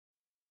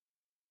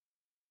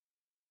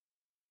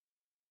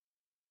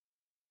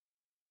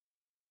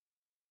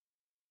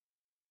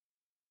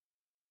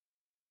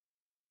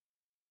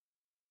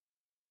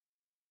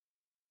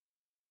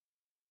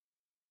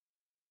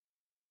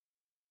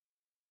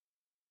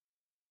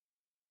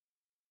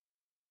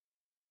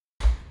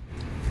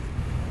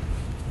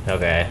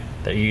Okay.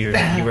 You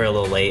were a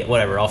little late.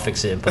 Whatever, I'll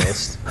fix it in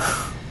post.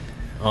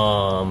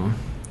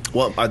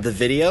 What, the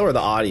video or the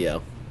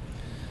audio?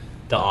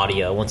 The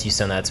audio. Once you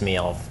send that to me,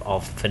 I'll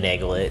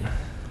finagle it.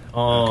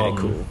 Okay,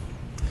 cool.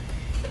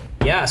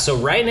 Yeah, so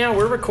right now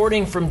we're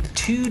recording from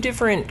 2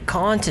 different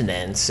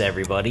continents,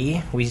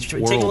 everybody. We take a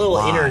little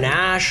Worldwide.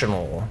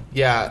 international.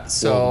 Yeah,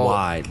 so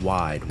Wide.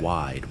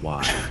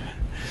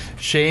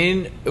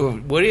 Shane,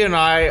 Woody and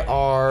I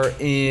are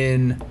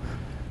in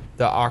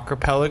the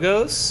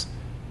archipelagos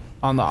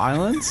on the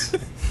islands.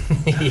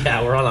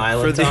 Yeah, we're on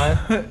island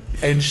time.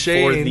 And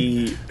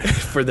Shane...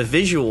 For the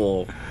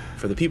visual,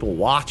 for the people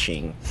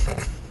watching,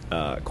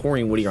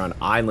 Corey and Woody are on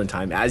island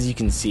time. As you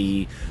can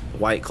see,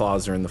 White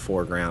Claws are in the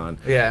foreground.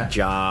 Yeah.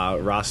 Ja,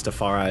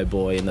 Rastafari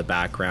boy in the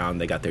background.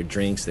 They got their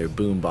drinks, their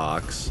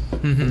boombox.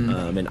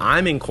 Mm-hmm. And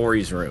I'm in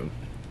Corey's room.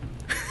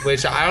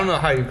 Which I don't know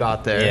how you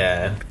got there.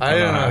 Yeah. I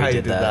don't know how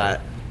you did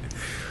that.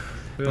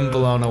 I'm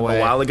blown away.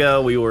 A while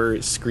ago, we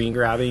were screen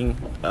grabbing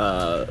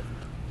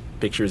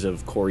pictures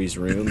of Corey's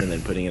room and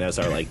then putting it as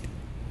our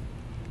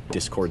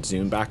Discord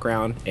Zoom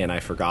background, and I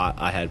forgot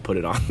I had put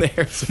it on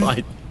there, so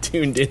I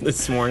tuned in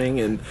this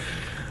morning, and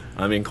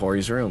I'm in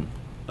Corey's room.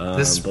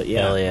 But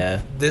yeah. Hell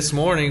yeah. This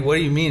morning, what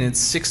do you mean? It's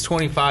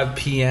 6:25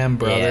 p.m.,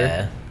 brother.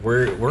 Yeah.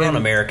 We're on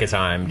America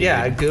time, dude.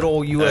 Yeah, good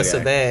old US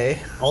of A.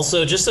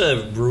 Also, just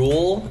a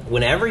rule,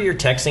 whenever you're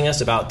texting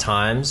us about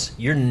times,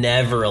 you're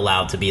never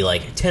allowed to be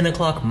like 10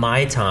 o'clock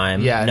my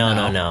time. Yeah, no.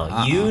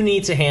 Uh-uh. You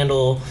need to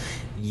handle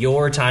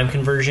your time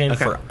conversion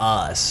for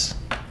us.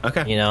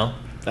 Okay. You know?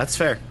 That's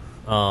fair.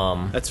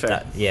 That's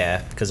fair.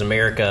 Yeah, because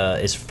America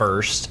is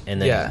first,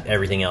 and then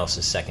everything else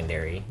is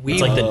secondary.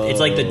 It's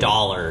like the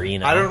dollar, you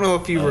know? I don't know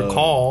if you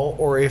recall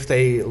or if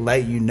they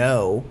let you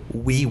know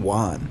we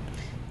won.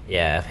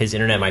 Yeah, his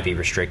internet might be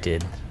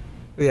restricted.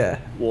 Yeah.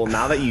 Well,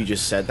 now that you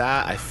just said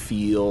that, I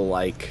feel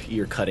like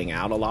you're cutting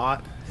out a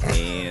lot,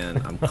 and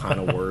I'm kind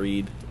of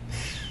worried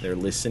they're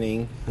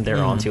listening. They're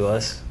onto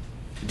us.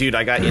 Dude,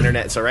 I got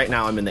internet. So right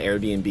now I'm in the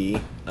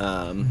Airbnb.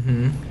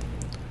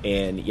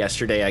 And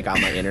yesterday I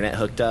got my internet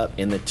hooked up,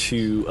 and the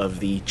 2 of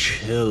the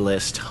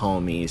chillest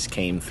homies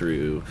came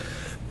through.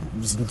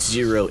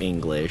 Zero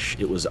English.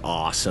 It was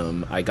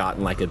awesome. I got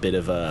in a bit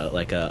of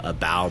a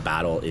bow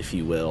battle, if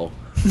you will,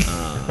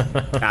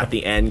 at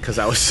the end, because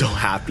I was so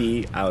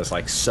happy. I was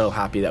so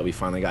happy that we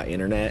finally got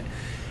internet.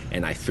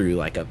 And I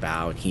threw a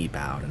bow, and he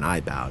bowed, and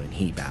I bowed, and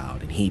he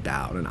bowed, and he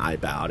bowed, and I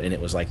bowed, and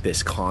it was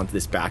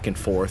this back and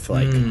forth.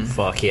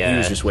 Fuck yeah. He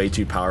was just way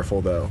too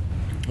powerful, though.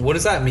 What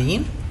does that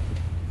mean?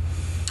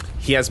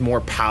 He has more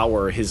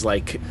power. His.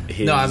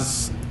 No,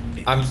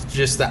 I'm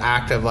just the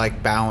act of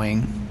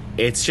bowing.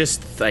 It's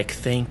just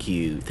thank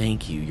you,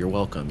 you're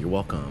welcome.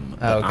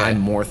 Oh, okay. I'm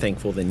more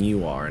thankful than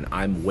you are, and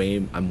I'm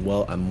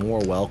more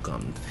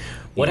welcomed.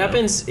 What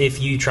happens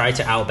if you try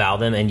to outbow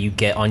them and you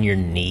get on your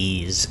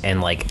knees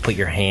and put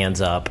your hands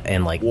up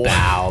and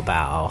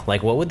bow?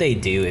 What would they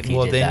do if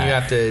you did that? Well, then you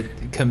have to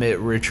commit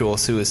ritual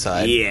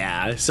suicide.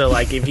 Yeah. So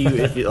if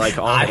you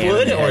all I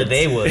would or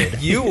they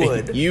would? You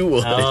would. You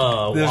would.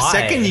 Oh, the why?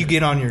 second you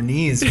get on your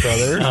knees,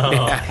 brother.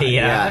 Oh,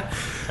 yeah.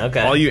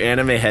 Okay. All you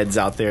anime heads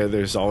out there,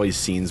 there's always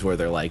scenes where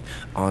they're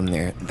on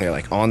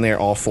their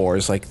all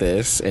fours like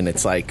this, and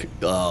it's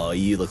oh,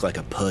 you look like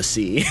a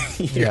pussy.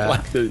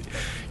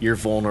 You're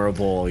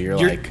vulnerable.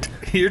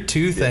 You're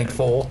too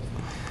thankful.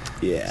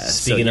 Yeah.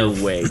 Speaking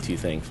of way too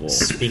thankful.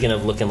 Speaking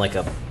of looking like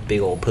a big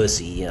old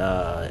pussy,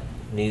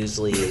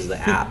 Newsly is the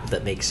app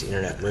that makes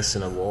internet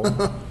listenable.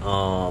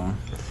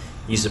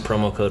 Use the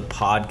promo code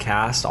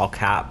podcast, all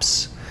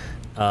caps,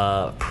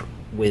 but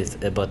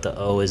the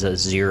O is a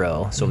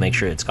 0, so make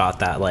sure it's got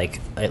that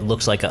it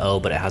looks like a O,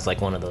 but it has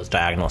one of those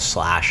diagonal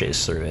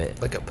slashes through it,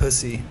 like a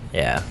pussy.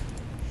 Yeah.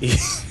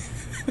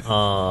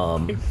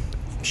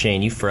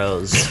 Shane, you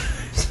froze.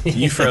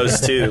 You froze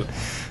too.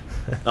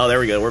 Oh, there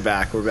we go. We're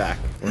back. Don't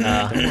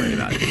worry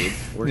about it, dude.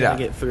 We're gonna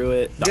get through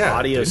it. The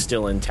audio's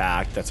still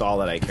intact. That's all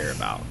that I care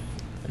about.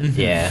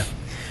 Yeah.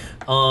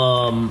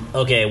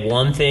 Okay,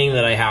 one thing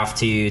that I have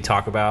to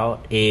talk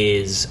about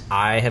is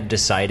I have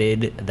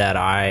decided that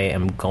I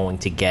am going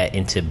to get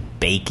into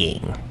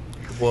baking.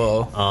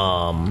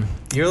 Whoa.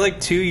 You're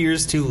 2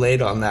 years too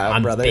late on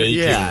that, brother.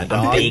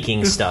 I'm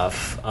baking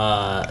stuff.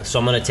 So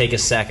I'm going to take a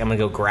sec. I'm going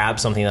to go grab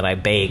something that I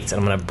baked, and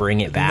I'm going to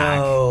bring it back.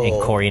 No.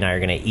 And Corey and I are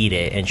going to eat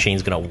it, and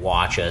Shane's going to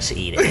watch us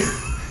eat it.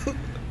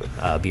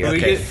 Be right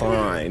Okay, back.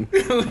 fine.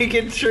 We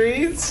get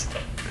treats?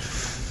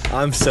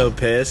 I'm so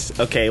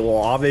pissed. Okay, well,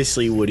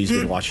 obviously Woody's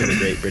been watching the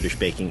Great British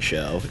Baking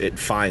Show. It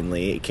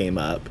came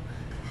up.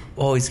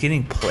 Oh, he's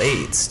getting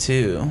plates,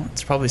 too.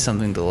 It's probably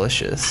something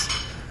delicious.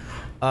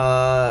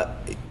 Mary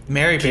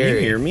Berry. Can you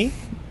hear me?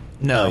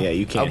 No. Oh, yeah,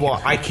 you can't. Well,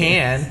 I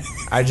can.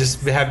 I just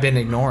have been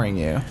ignoring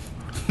you.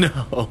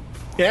 No.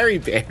 Mary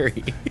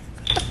Berry.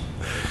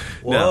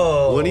 Whoa.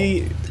 No.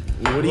 Woody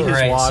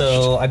has watched.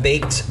 So I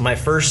baked my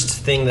first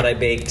thing that I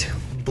baked,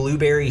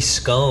 blueberry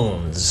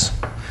scones.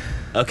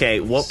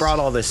 Okay, what brought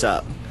all this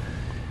up?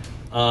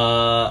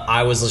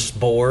 I was just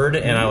bored,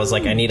 and I was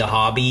like, I need a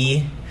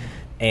hobby.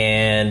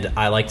 and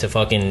I like to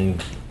fucking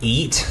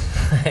eat.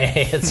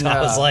 And so I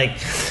was like,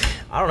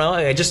 I don't know.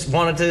 I just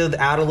wanted to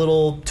add a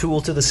little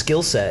tool to the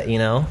skill set, you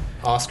know?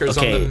 Oscar's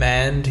Okay. on the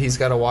mend. He's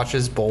got to watch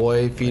his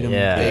boy, feed him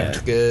Yeah.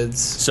 baked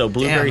goods. So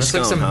blueberry Damn, this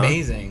scone, looks huh?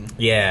 amazing.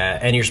 Yeah,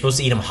 and you're supposed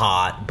to eat them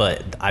hot,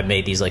 but I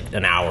made these like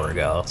an hour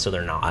ago, so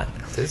they're not.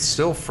 It's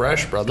still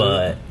fresh, brother.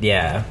 But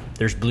yeah,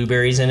 there's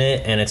blueberries in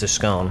it, and it's a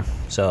scone.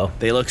 So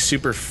They look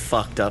super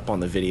fucked up on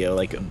the video,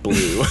 like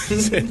blue.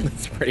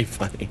 It's pretty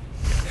funny.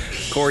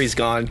 Corey's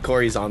gone.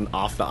 Corey's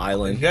off the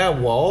island. yeah,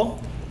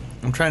 well,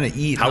 I'm trying to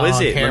eat. How is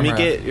on it? Camera. Let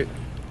me get.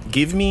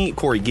 Give me,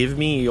 Corey. Give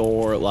me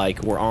your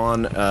we're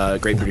on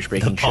Great British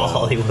Baking Show. Paul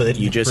Hollywood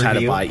You just had to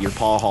review. bite your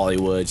Paul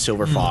Hollywood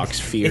Silver Fox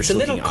fierce it's a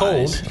little looking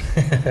cold.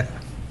 eyes.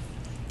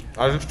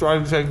 I just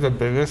tried to take the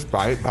biggest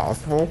bite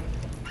possible.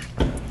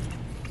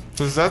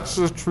 Because that's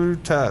the true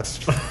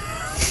test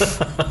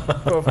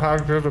of how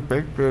good a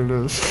baked good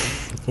is.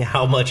 Yeah,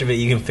 how much of it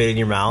you can fit in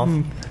your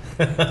mouth?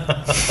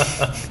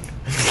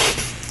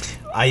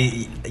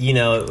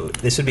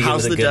 This would be good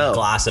How's with a the good dough?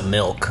 glass of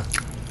milk.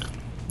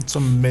 It's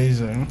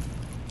amazing.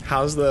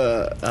 How's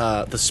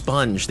the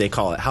sponge? They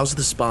call it. How's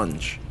the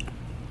sponge?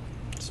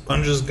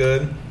 Sponge is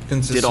good.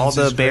 Did all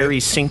the Consistency's great.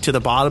 berries sink to the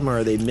bottom, or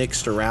are they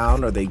mixed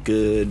around? Are they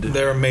good?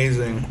 They're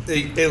amazing.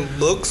 It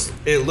looks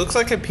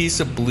like a piece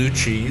of blue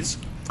cheese.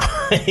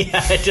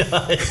 Yeah, it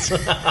does.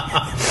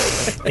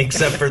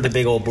 Except for the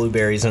big old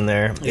blueberries in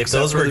there. If Except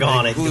those for were the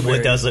gone, big it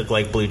blueberries. does look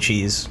like blue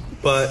cheese.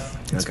 But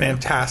it's Okay.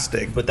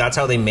 fantastic. But that's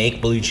how they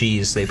make blue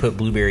cheese. They put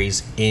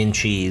blueberries in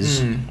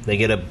cheese.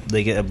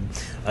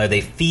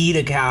 They feed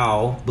a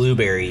cow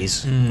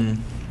blueberries,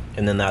 and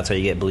then that's how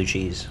you get blue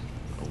cheese.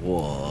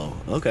 Whoa.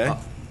 Okay.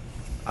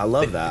 I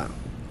love that.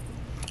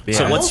 Yeah.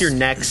 So what's your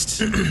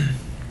next?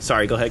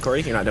 Sorry, go ahead,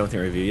 Corey. You're not done with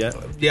your review yet.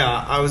 Yeah,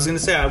 I was gonna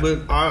say I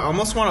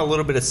almost want a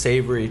little bit of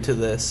savory to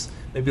this.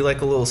 Maybe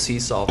like a little sea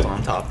salt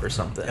on top or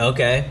something.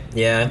 Okay,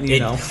 yeah, You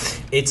know.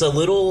 it's a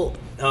little.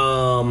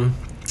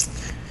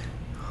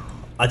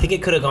 I think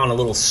it could have gone a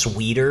little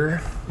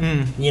sweeter,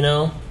 you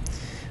know.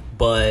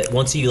 But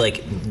once you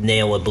like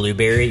nail a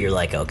blueberry, you're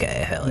like,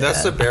 okay, hell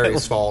That's yeah. the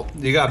berries' fault.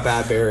 You got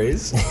bad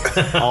berries.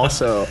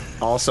 also,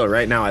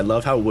 right now, I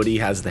love how Woody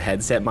has the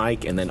headset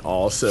mic and then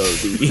also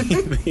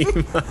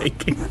the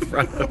mic in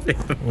front of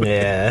him.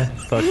 Yeah,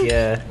 fuck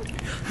yeah.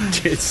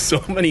 It's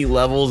so many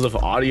levels of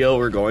audio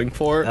we're going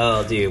for.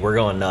 Oh, dude, we're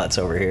going nuts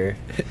over here.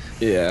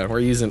 Yeah, we're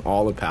using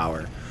all the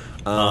power.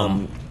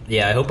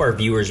 Yeah, I hope our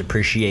viewers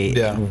appreciate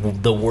Yeah.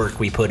 the work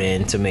we put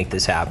in to make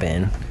this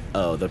happen.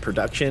 Oh, the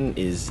production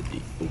is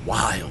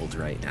wild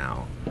right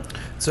now.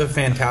 It's a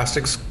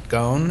fantastic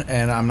scone,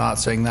 and I'm not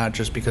saying that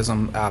just because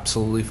I'm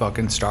absolutely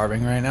fucking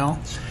starving right now.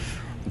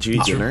 Did you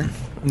eat dinner?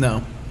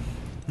 No.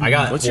 I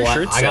got What's your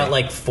shirt I got say?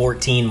 like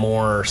 14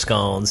 more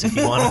scones. If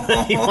you want,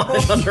 if you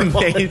want another You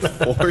one. made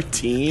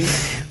 14?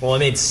 Well, I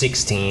made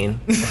 16.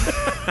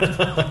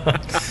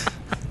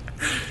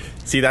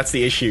 See, that's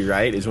the issue,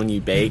 right? Is when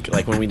you bake,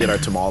 like when we did our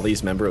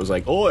tamales, remember, it was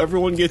like, oh,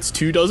 everyone gets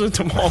 2 dozen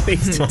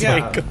tamales to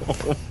Yeah. take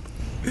home.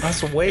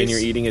 That's a waste. And you're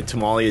eating a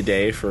tamale a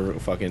day for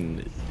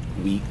fucking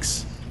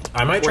weeks.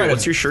 I might try Wait, to.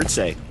 what's your shirt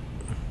say?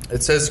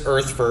 It says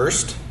Earth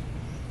First,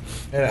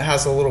 and it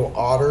has a little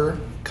otter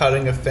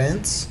cutting a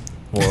fence.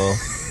 Whoa.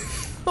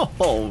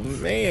 Oh,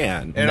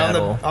 man. And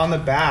Metal. on the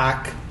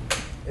back,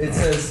 it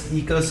says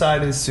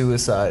ecocide is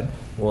suicide.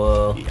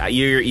 Whoa.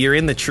 You're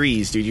in the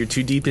trees, dude. You're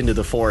too deep into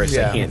the forest.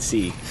 I Yeah. can't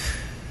see.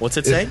 What's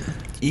it say?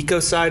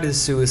 Ecocide is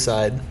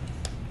suicide.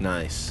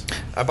 Nice.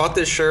 I bought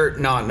this shirt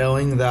not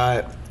knowing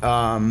that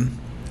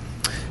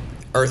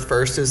Earth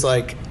First is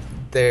like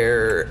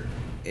their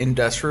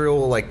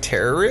industrial like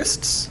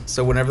terrorists.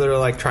 So whenever they're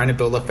like trying to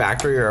build a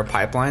factory or a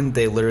pipeline,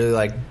 they literally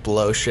like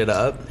blow shit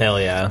up.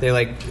 Hell yeah. They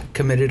like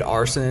committed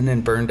arson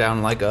and burned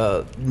down like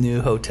a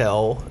new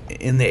hotel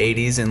in the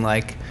 80s in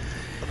like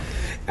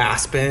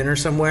Aspen or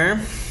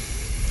somewhere.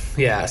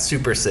 Yeah,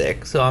 super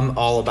sick. So I'm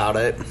all about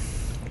it.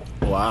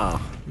 Wow.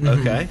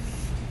 Okay.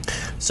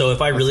 So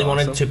if I really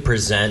wanted awesome. to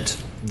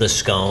present the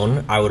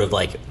scone, I would have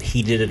like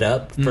heated it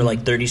up for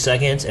like 30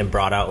 seconds and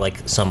brought out like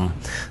some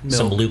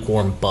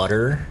lukewarm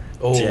butter.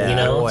 Oh, you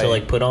know, to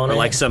like put on Or it.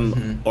 like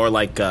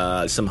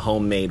some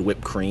homemade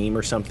whipped cream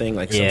or something,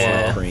 like some sort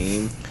Yeah. of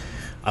cream.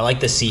 I like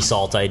the sea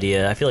salt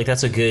idea. I feel like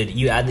that's a good.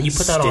 You put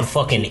that on Stiff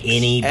fucking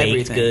any baked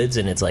Everything. goods,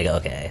 and it's like,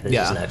 okay, this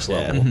Yeah. is next Yeah.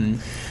 level.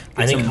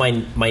 I think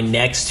my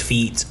next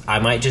feat, I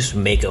might just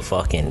make a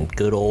fucking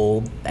good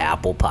old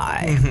apple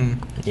pie.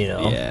 You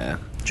know, Yeah.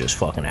 just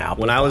fucking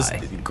apple When pie. I was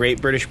Great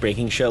British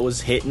Baking Show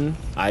was hitting,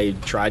 I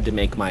tried to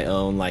make my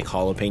own like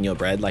jalapeno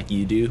bread like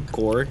you do,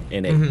 Core,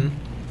 and it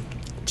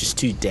just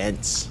too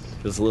dense.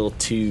 It was a little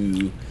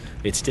too.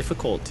 It's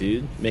difficult,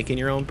 dude. Making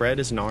your own bread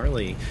is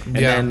gnarly. And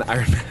Yeah. then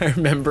I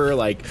remember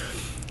like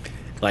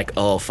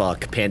oh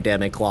fuck,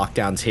 pandemic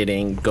lockdowns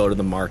hitting. Go to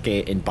the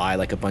market and buy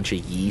like a bunch of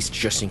yeast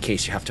just in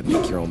case you have to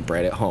make your own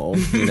bread at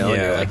home. You know,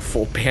 and you're Yeah. like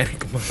full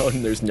panic mode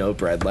and there's no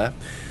bread left.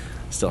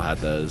 Still had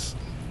those,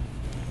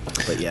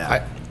 but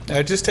yeah.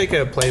 I just take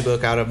a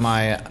playbook out of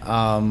my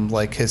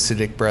like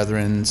Hasidic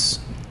brethren's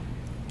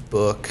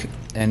book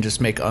and just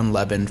make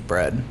unleavened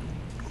bread,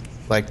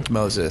 like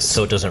Moses.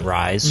 So it doesn't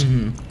rise.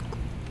 You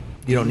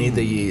don't need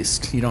the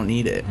yeast. You don't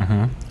need it.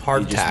 You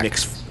Hardtack.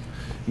 just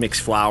mix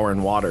flour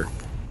and water.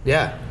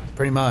 Yeah,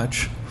 pretty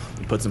much.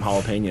 You put some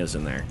jalapenos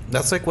in there.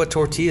 That's like what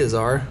tortillas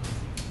are.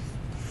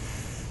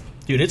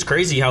 Dude, it's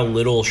crazy how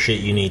little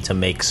shit you need to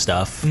make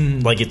stuff.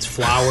 Like, it's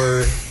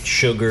flour,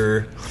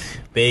 sugar,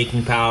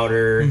 baking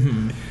powder,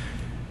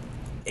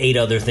 8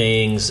 other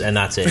things, and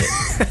that's it.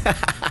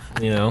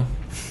 You know?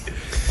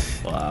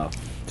 Wow.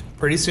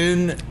 Pretty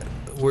soon,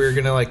 we're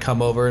gonna like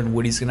come over, and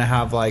Woody's gonna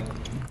have like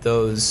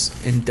those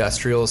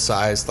industrial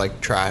sized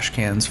like trash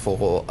cans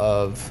full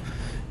of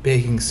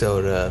baking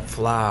soda,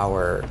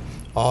 flour,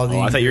 all the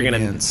Oh, I thought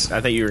ingredients.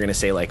 you were gonna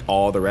say like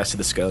all the rest of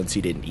the scones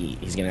he didn't eat.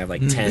 He's gonna have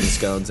like 10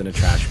 scones in a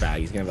trash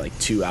bag. He's gonna have like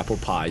 2 apple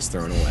pies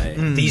thrown away.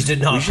 These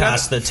did not should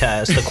pass the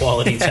test, the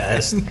quality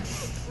test.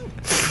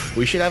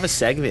 We should have a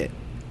segment.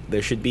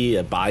 There should be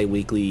a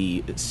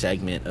bi-weekly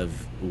segment of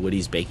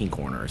Woody's Baking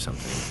Corner or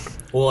something.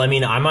 Well, I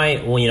mean, I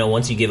might, well, you know,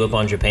 once you give up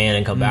on Japan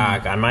and come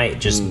back, I might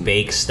just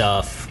bake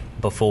stuff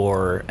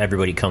before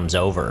everybody comes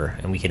over,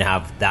 and we can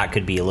have that.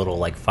 Could be a little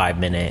like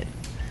 5-minute.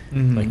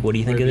 Like, what do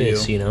you think of Review.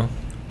 this? You know,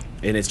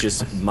 And it's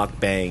just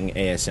mukbang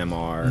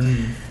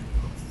ASMR.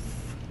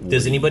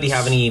 does anybody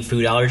have any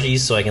food allergies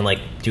so I can like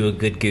do a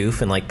good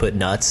goof and like put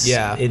nuts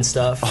Yeah. in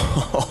stuff?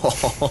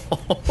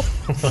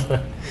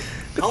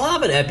 I'll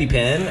have an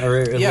EpiPen,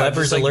 or Yeah,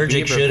 whoever's just, like,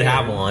 allergic be should prepared.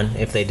 have one.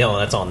 If they don't,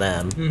 that's on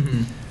them.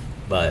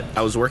 But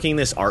I was working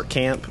this art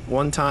camp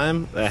one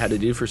time that I had to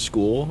do for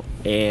school,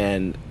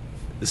 and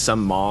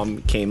some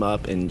mom came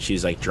up and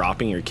she's like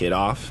dropping her kid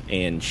off,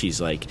 and she's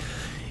like,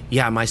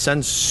 yeah, my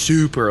son's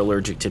super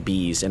allergic to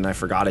bees, and I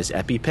forgot his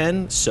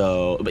EpiPen,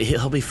 so but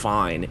he'll be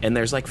fine. And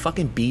there's like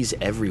fucking bees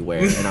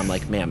everywhere, and I'm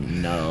like,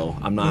 ma'am, no,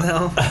 I'm not.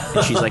 No.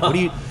 And she's like,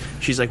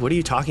 what are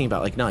you talking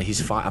about? Like, no,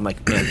 he's fine. I'm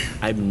like, man,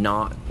 I'm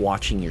not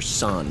watching your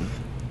son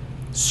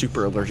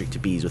super allergic to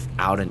bees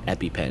without an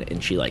EpiPen.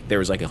 And she like, there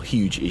was like a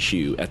huge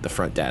issue at the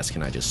front desk,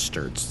 and I just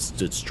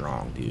stood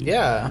strong, dude.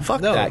 Yeah,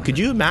 Fuck no. that. Could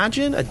you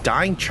imagine a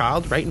dying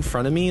child right in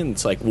front of me, and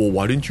it's like, well,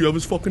 why didn't you have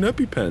his fucking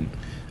EpiPen?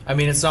 I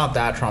mean, it's not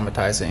that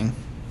traumatizing.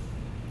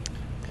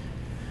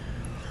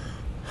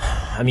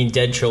 I mean,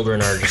 dead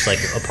children are just like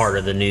a part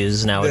of the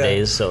news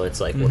nowadays, so it's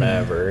like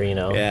whatever, you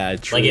know. Yeah,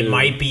 true. Like, it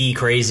might be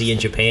crazy in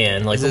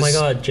Japan, like, Is oh my this-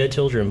 god, dead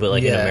children, but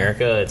like in Yeah.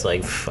 America, it's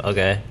like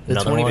okay, The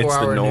another one.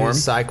 24-hour norm.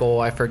 news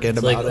cycle, I forget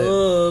It's like, about it.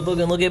 oh,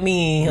 fucking look at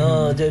me,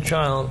 oh, dead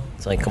child.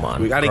 It's like, come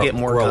on, We got to grow- get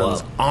more grow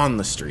guns up. on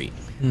the street.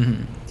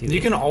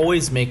 You can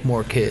always make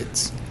more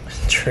kids.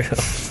 True.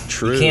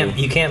 True.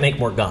 You can't make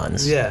more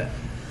guns. Yeah.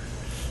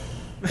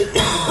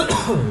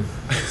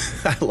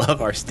 I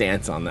love our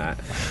stance on that.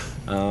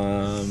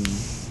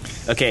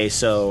 Okay,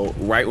 so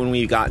right when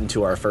we got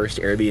into our first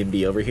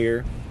Airbnb over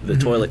here, the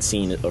toilet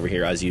scene over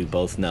here, as you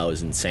both know,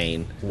 is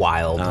insane.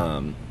 Wild.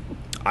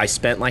 I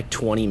spent like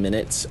 20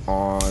 minutes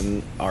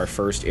on our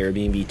first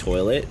Airbnb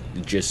toilet,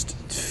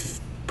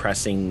 just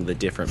pressing the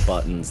different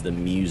buttons, the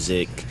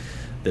music,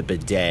 the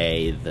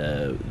bidet,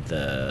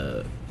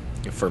 the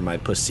for my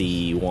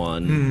pussy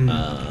one,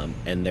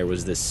 and there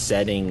was this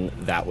setting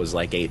that was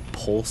like a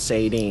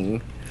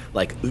pulsating,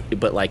 like,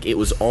 but like it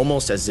was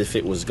almost as if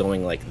it was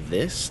going like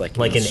this, like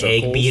like in an egg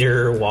circles.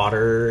 beater,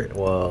 water.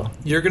 Whoa.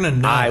 You're going to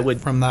nut I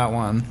would- from that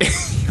one.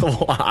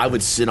 I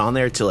would sit on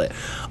there till it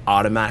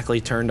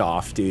automatically turned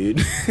off, dude.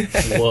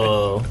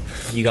 Whoa.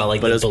 You got like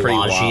But the it was pretty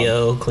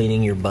Bellagio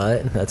cleaning your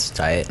butt? That's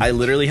tight. I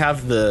literally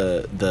have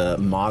the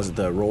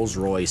Mazda Rolls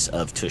Royce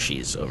of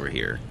tushies over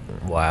here,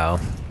 Wow.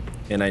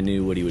 and I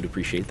knew Woody would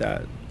appreciate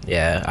that.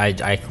 Yeah,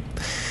 I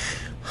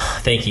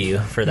thank you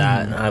for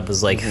that. I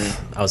was like,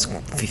 I was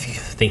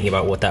thinking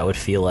about what that would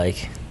feel like.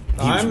 He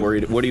was I'm-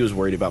 worried. Woody was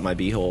worried about my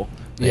beehole.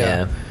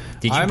 Yeah.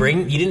 Did you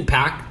I'm- you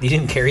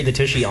didn't carry the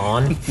tushy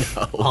on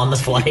the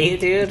flight,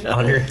 dude?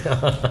 On your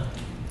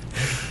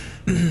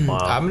wow.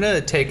 I'm going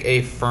to take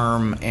a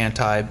firm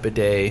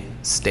anti-bidet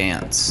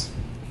stance.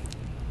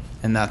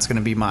 And that's going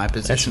to be my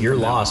position. That's your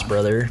from now loss, on.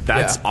 brother.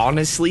 That's Yeah.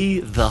 honestly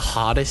the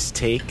hottest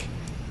take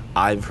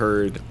I've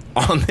heard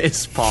on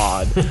this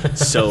pod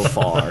so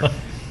far,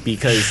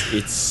 because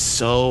it's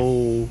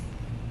so.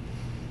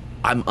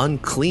 I'm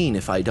unclean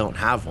if I don't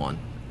have one.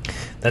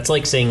 That's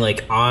like saying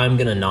like I'm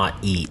gonna not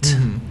eat.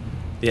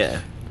 Yeah.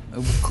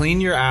 Clean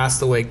your ass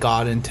the way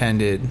God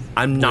intended.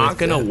 I'm not with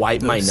gonna the-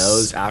 wipe my those-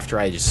 nose after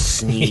I just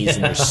sneeze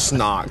and there's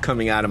snot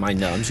coming out of my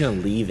nose. I'm just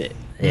gonna leave it.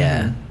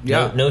 Yeah.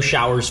 Yeah. No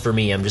showers for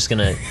me. I'm just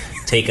gonna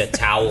take a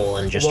towel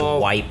and just Well-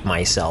 wipe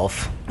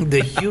myself.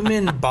 The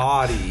human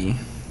body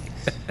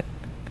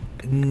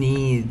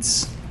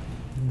needs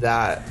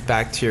that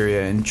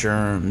bacteria and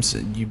germs.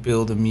 You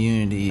build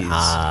immunities.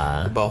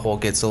 Ah. The butthole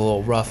gets a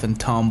little rough and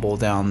tumble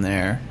down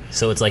there.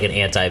 So it's like an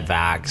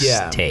anti-vax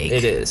Yeah, take.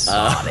 it is.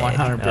 Got it.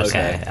 100%.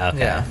 Okay. Okay.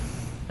 Yeah.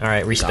 All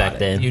right. Respect Got it.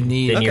 then. You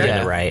need- Then you're Okay. in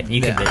the right.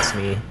 You Yeah. convinced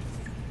me.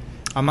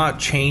 I'm not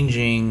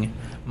changing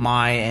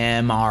my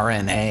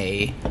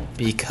mRNA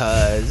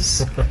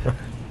because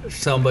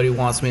somebody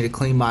wants me to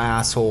clean my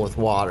asshole with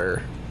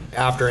water.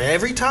 After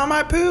every time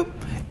I poop,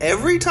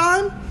 every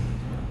time,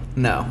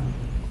 No.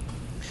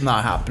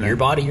 Not happening. Your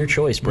body, your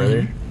choice,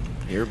 brother.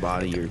 Your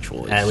body, your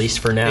choice. At least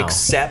for now.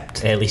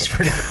 Except At least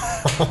for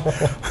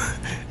now.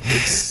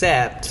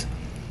 except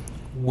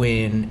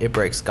when it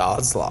breaks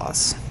God's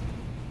laws.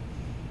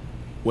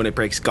 When it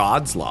breaks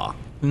God's law.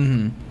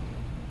 Mm-hmm.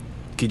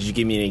 Could you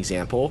give me an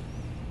example?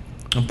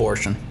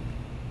 Abortion.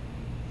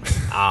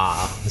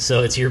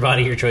 So it's your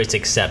body, your choice,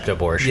 except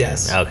abortion.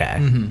 Yes.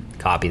 Okay.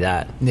 Copy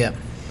that. Yep.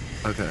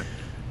 Okay.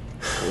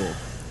 Cool.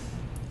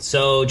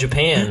 So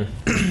Japan,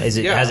 has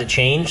it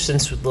changed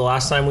since the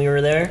last time we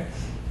were there?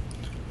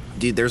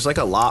 Dude, there's like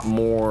a lot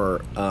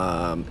more,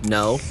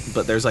 no,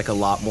 but there's like a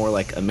lot more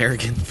like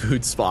American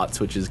food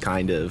spots, which is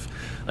kind of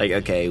like,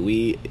 okay,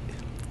 we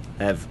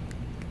have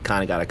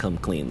kind of got to come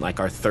clean. Like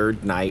our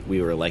third night,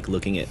 we were like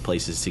looking at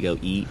places to go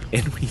eat,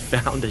 and we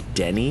found a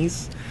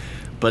Denny's,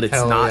 but it's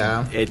Hell not,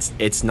 yeah.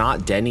 it's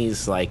not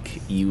Denny's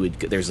like you would,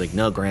 there's like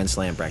no Grand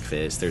Slam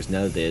breakfast, there's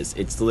no this.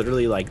 It's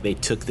literally like they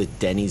took the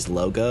Denny's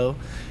logo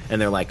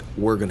and they're like,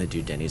 we're going to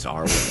do Denny's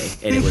our way.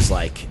 And it was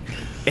like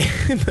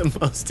the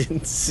most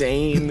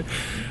insane,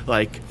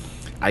 like,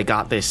 I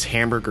got this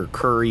hamburger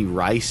curry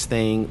rice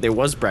thing. There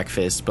was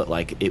breakfast, but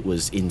like it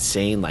was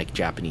insane, like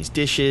Japanese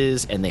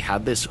dishes, and they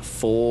had this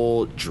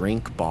full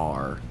drink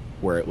bar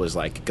where it was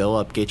like go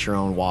up, get your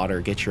own water,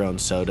 get your own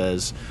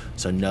sodas.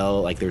 So no,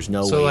 like there's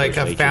no So like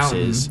waiters, a fountain,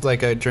 waitresses.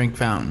 like a drink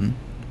fountain.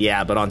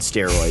 Yeah, but on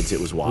steroids, it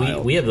was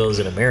wild. We have those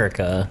in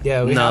America.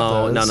 Yeah, we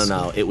No, have those.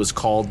 no. It was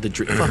called the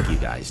drink. Fuck you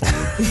guys, dude.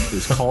 It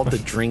was called the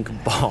drink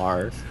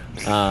bar.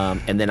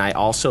 And then I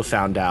also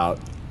found out,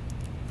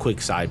 quick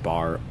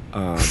sidebar,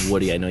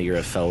 Woody, I know you're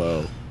a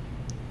fellow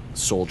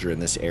soldier in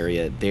this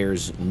area.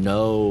 There's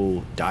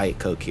no Diet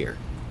Coke here.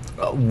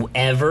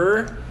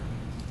 Ever?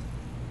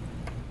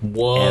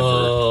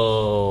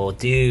 Whoa,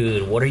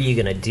 dude, what are you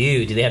gonna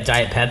do? Do they have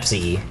Diet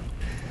Pepsi?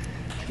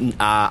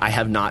 I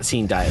have not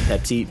seen Diet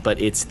Pepsi, but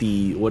it's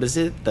the, what is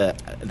it? The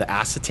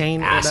acetane?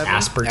 or whatever?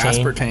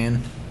 Aspartame. Aspartame.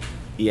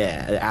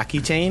 Yeah, the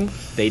Accutane.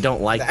 They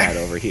don't like that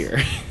over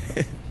here.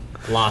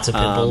 Lots of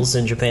pimples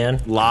in Japan.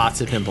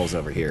 Lots of pimples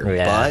over here.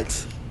 Yeah.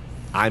 But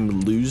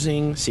I'm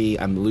losing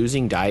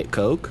Diet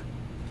Coke,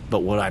 but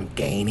what I'm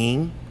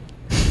gaining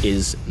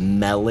is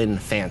melon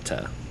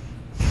Fanta,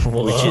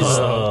 which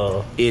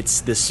is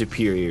it's the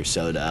superior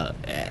soda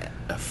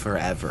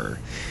forever.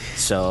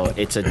 So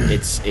it's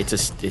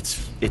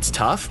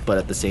tough, but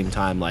at the same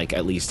time, like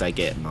at least I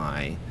get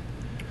my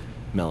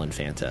melon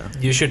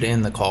Fanta. You should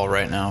end the call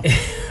right now.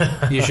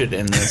 You should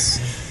end this.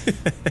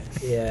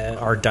 Yeah,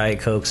 our Diet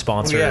Coke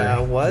sponsor. Yeah,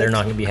 what? They're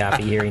not going to be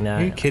happy hearing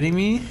Are you that. kidding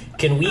me?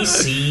 Can we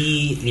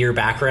see your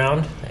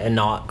background and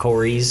not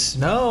Corey's?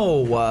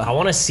 No. I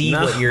want to see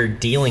No. what you're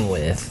dealing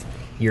with.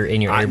 You're in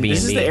your Airbnb.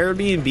 This is the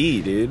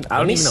Airbnb, dude. I Let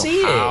don't me even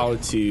see know it. how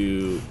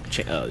to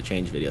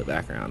change video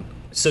background.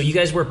 So you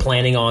guys were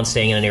planning on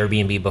staying in an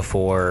Airbnb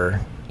before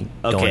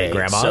going to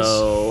Grandma's?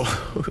 So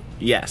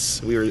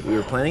yes, we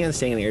were planning on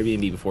staying in an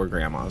Airbnb before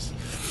Grandma's.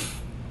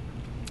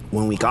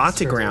 When we got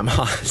to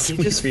Grandma's, You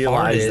we just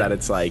realized farted. that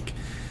it's like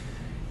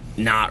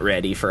not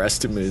ready for us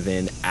to move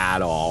in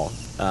at all.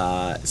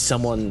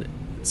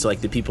 So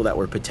like the people that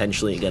were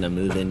potentially going to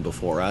move in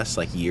before us,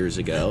 like years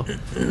ago,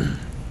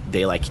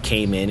 they like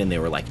came in and they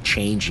were like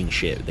changing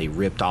shit. They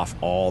ripped off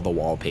all the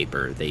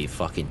wallpaper. They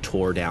fucking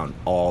tore down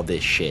all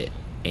this shit.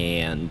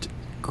 And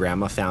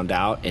Grandma found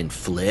out and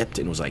flipped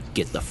and was like,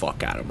 get the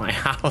fuck out of my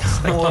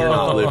house. Like, you're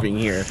not living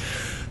here.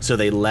 So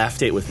they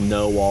left it with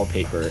no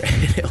wallpaper.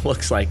 And it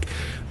looks like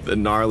the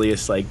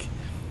gnarliest, like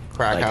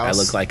Crack I house.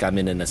 look like I'm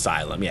in an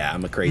asylum. Yeah,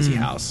 I'm a crazy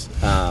house.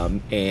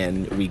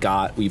 And we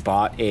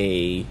bought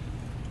a,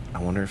 I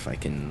wonder if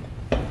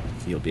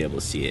you'll be able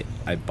to see it.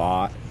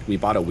 We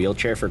bought a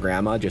wheelchair for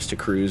Grandma just to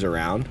cruise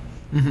around.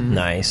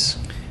 Nice.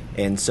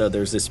 And so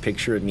there's this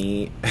picture of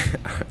me.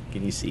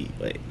 Can you see?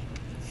 Wait,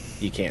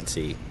 you can't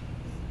see.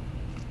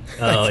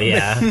 Oh,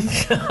 yeah.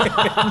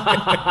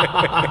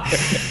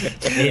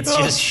 It's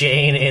just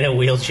Shane in a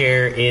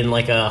wheelchair in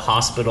like a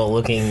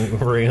hospital-looking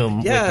room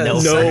Yeah, with no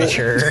no.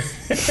 furniture.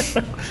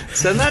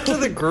 Send that to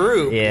the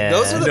group. Yeah.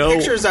 Those are the No.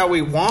 pictures that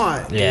we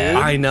want. Dude. Yeah.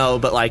 I know,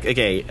 but like,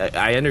 okay,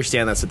 I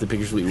understand that's what the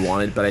pictures we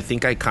wanted, but I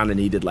think I kind of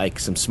needed like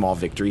some small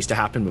victories to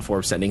happen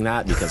before sending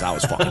that because I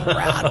was fucking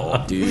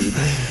rattled, dude.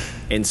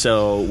 And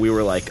so we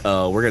were like,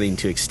 oh, we're going to need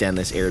to extend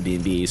this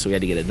Airbnb, so we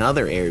had to get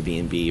another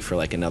Airbnb for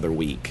like another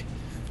week.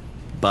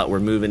 But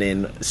we're moving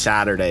in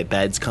Saturday.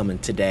 Bed's coming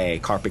today.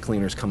 Carpet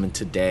cleaner's coming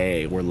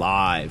today. We're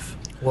live.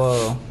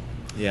 Whoa.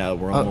 Yeah,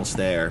 we're almost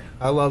there.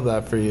 I love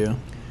that for you.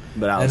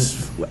 But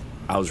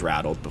I was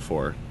rattled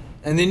before.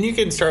 And then you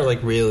can start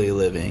like really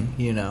living,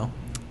 you know.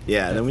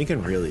 Yeah, then we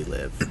can really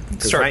live.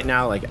 Because Start- right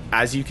now, like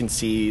as you can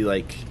see,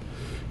 like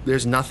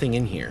there's nothing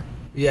in here.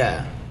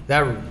 Yeah.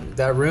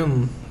 That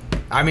room,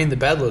 I mean the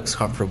bed looks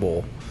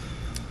comfortable.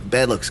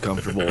 Bed looks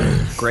comfortable.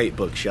 Great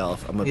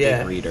bookshelf. I'm a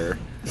Yeah. big reader.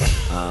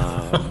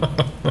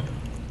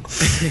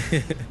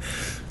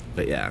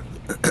 But yeah.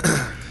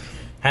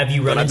 Have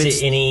you run But I've into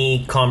been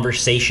any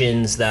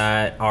conversations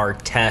that are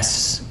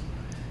tests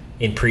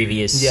in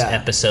previous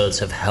episodes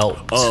have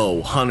helped.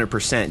 Oh,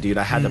 100%, dude.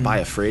 I had to buy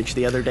a fridge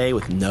the other day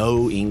with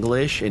no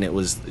English, and it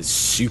was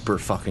super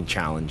fucking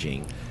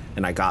challenging.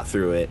 And I got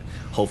through it.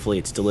 Hopefully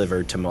it's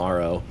delivered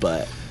tomorrow.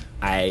 But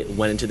I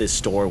went into this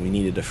store, we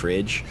needed a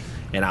fridge.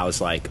 And I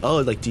was like, oh,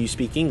 like, do you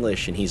speak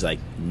English? And he's like,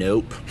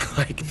 nope.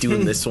 Like,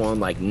 doing this one,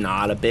 like,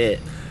 not a bit.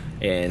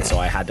 And so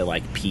I had to,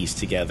 like, piece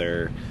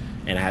together,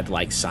 and I had to,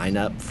 like, sign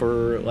up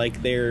for,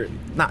 like,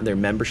 not their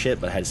membership,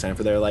 but I had to sign up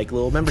for their, like,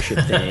 little membership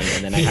thing.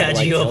 And then I had to,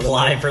 like, you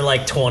apply for,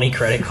 like, 20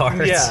 credit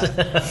cards.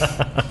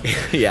 Yeah.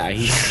 Yeah.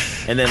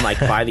 And then, like,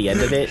 by the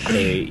end of it,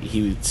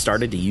 he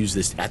started to use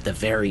this at the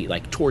very,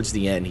 like, towards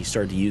the end, he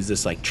started to use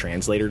this, like,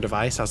 translator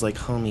device. I was like,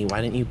 homie, why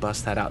didn't you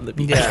bust that out in the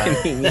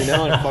beginning, you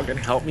know, and fucking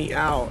help me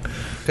out?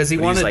 Because he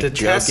wanted to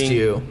test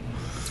you.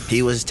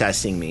 He was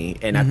testing me,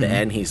 and at the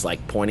end, he's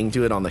like pointing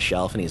to it on the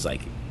shelf, and he's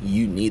like,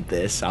 "You need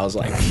this." I was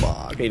like,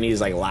 "Fuck!" And he's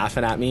like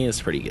laughing at me.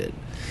 It's pretty good.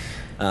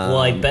 Well,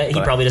 I bet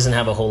he probably doesn't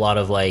have a whole lot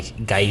of like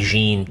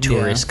Gaijin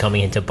tourists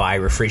coming in to buy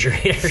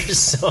refrigerators,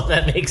 so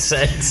that makes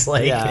sense.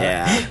 Like,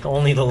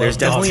 only the local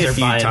dogs are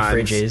buying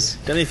fridges.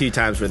 Definitely a few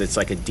times where it's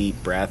like a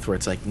deep breath, where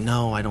it's like,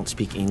 "No, I don't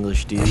speak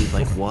English, dude.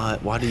 Like,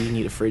 what? Why do you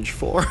need a fridge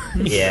for?"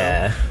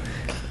 Yeah.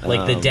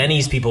 Like, the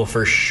Denny's people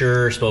for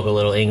sure spoke a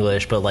little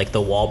English, but, like,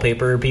 the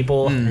wallpaper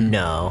people,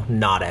 no,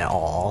 not at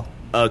all.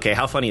 Okay,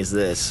 how funny is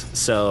this?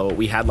 So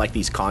we had, like,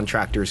 these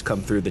contractors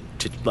come through to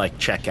like,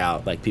 check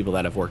out, like, people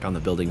that have worked on the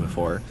building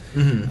before,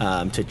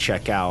 to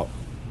check out,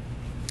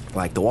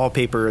 like, the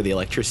wallpaper, the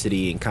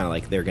electricity, and kind of,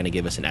 like, they're going to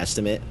give us an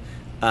estimate.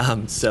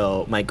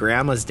 So my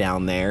grandma's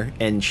down there,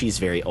 and she's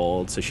very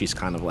old, so she's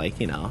kind of, like,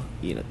 you know,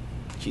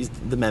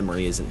 the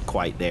memory isn't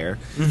quite there.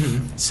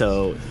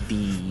 So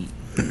the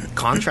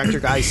contractor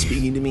guy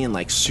speaking to me in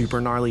like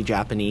super gnarly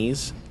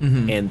Japanese,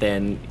 and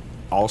then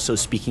also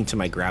speaking to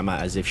my grandma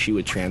as if she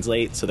would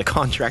translate. So the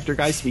contractor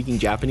guy speaking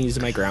Japanese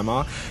to my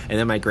grandma, and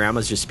then my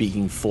grandma's just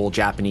speaking full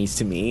Japanese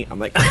to me. I'm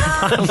like,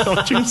 I don't know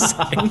what you're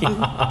saying.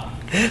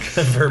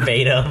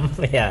 Verbatim.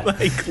 Yeah.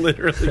 Like,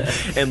 literally.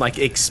 And like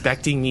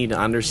expecting me to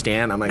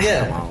understand. I'm like,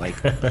 Grandma, like,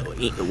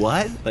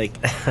 what? Like,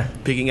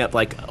 picking up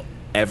like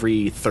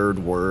every third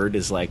word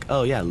is like,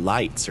 oh yeah,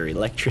 lights or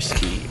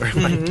electricity, or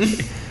like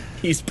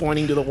he's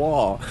pointing to the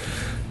wall.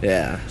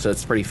 Yeah, so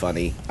it's pretty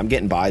funny. I'm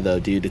getting by though,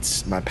 dude.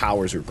 My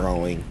powers are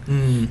growing,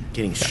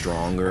 getting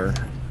stronger.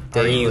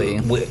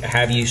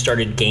 Have you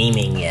started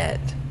gaming yet?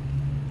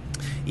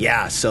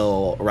 Yeah,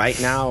 so right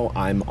now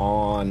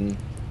I'm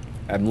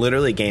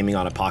literally gaming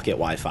on a pocket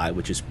Wi-Fi,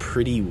 which is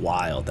pretty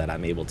wild that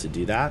I'm able to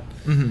do that.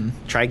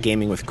 Tried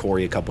gaming with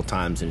Corey a couple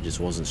times and it just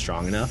wasn't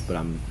strong enough, but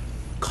I'm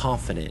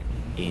confident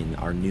in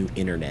our new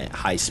internet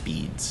high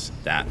speeds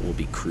that will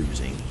be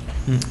cruising.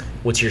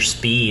 What's your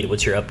speed?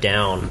 What's your up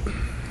down?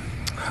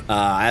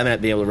 I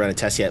haven't been able to run a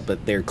test yet,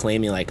 but they're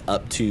claiming like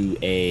up to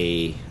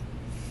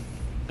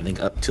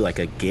like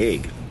a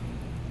gig.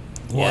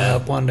 One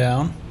up, one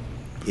down.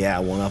 Yeah,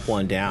 one up,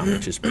 one down,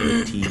 which is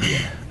pretty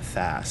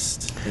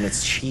fast, and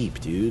it's cheap,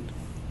 dude.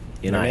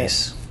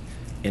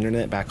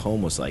 Internet back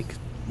home was like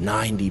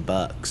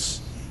 $90.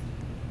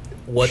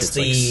 What's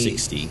like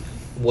 60?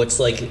 What's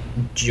like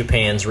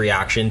Japan's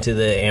reaction to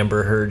the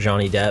Amber Heard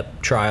Johnny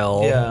Depp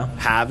trial?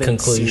 Haven't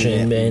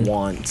conclusion seen it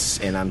once,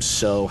 and I'm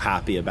so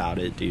happy about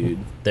it, dude.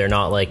 They're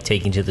not like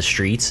taking to the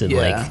streets and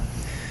like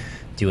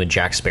doing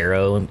Jack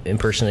Sparrow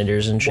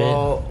impersonators and shit.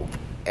 Well,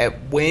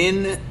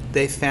 when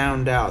they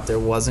found out there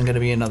wasn't going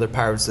to be another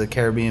Pirates of the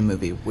Caribbean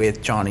movie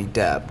with Johnny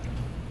Depp,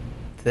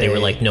 they were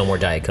like, no more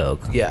Diet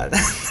Coke. Yeah,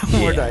 no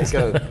more Diet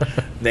Coke.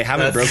 They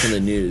haven't broken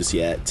the news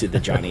yet to the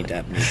Johnny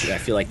Depp movie. I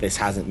feel like this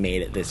hasn't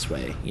made it this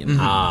way. You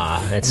know?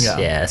 It's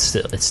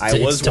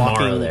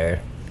tomorrow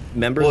there.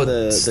 Remember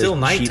it's still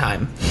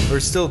nighttime. Or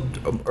still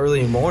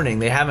early morning.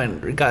 They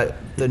haven't got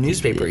the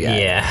newspaper yet.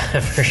 Yeah,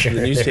 for sure.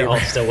 The newspaper, they're all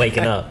still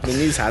waking up. The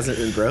news hasn't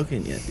been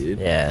broken yet, dude.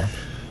 Yeah.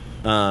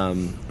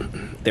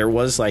 There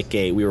was like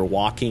we were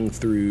walking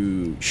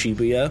through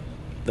Shibuya,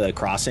 the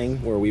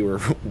crossing where we were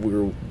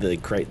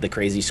the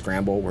crazy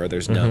scramble where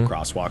there's no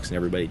crosswalks and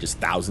everybody, just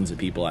thousands of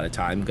people at a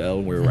time go.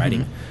 We were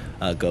riding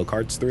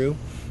go-karts through.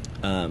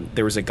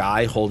 There was a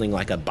guy holding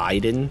like a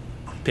Biden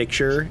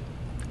picture,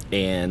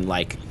 and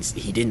like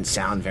he didn't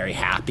sound very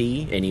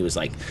happy, and he was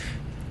like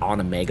on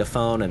a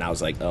megaphone, and I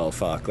was like, oh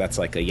fuck, that's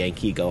like a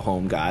Yankee go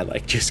home guy,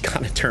 like just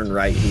kind of turned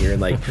right here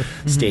and like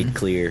stayed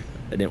clear.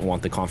 I didn't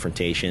want the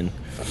confrontation,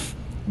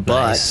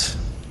 but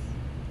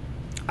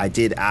I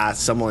did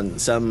ask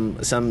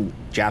some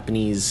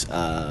Japanese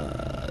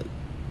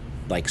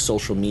like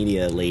social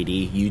media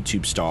lady,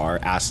 YouTube star,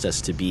 asked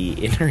us to be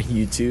in her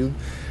YouTube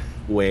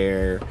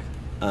where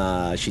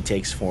she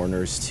takes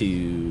foreigners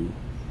to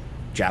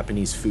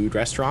Japanese food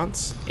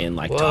restaurants and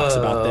like talks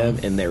about them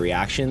and their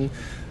reaction.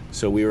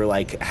 So we were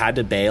like, had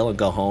to bail and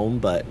go home,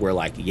 but we're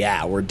like,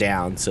 yeah, we're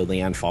down. So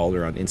Leanne followed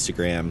her on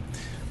Instagram.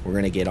 We're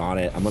gonna get on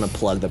it. I'm gonna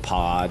plug the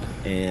pod,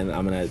 and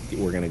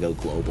we're gonna go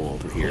global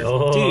over here.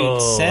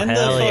 Dude,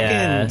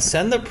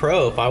 send the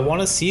probe. I want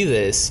to see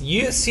this.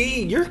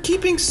 You're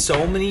keeping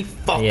so many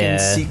fucking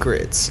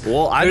secrets.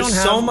 Well, There's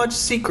so much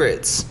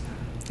secrets.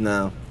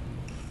 No,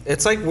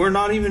 It's like we're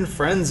not even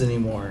friends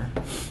anymore.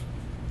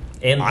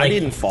 And I like,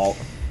 didn't fault.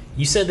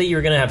 you said that you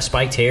were gonna have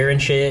spiked hair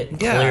and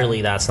shit. Yeah.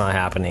 Clearly, that's not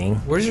happening.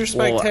 Where's your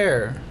spiked Well,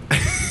 hair?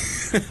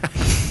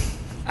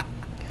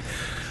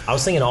 I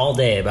was thinking all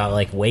day about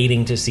like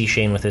waiting to see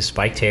Shane with his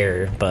spiked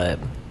hair, but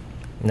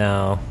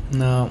no.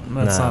 No,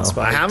 that's No. not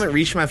spiked. I haven't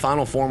reached my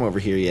final form over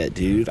here yet,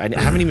 dude. I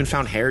haven't even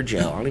found hair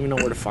gel. I don't even know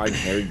where to find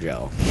hair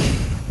gel.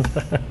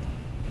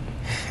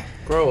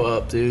 Grow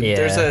up, dude.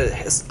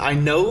 Yeah. I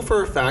know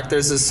for a fact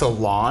there's a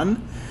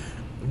salon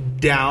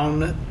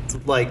down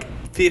like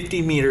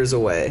 50 meters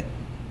away.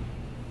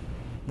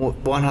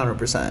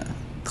 100%.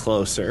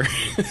 Closer.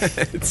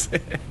 It's-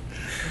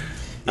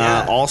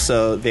 Yeah.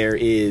 also, there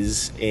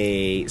is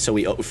a. So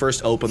we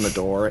first open the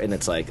door, and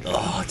it's like,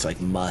 oh, it's like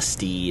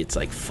musty. It's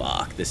like,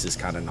 fuck, this is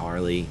kind of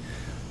gnarly.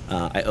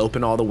 I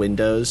open all the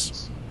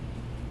windows,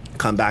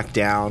 come back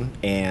down,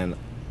 and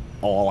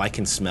all I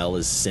can smell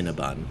is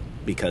Cinnabon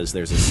because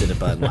there's a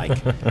Cinnabon like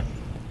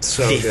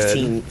So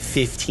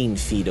 15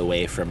 feet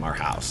away from our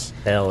house.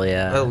 Hell good.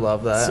 yeah. I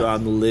love that. So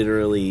I'm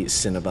literally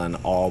Cinnabon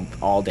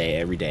all day,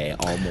 every day,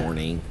 all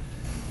morning.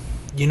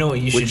 You know what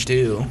you should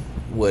do,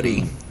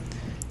 Woody?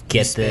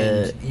 Get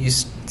the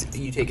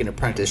You take an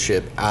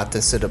apprenticeship at the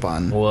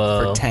Cinnabon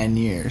Whoa. for 10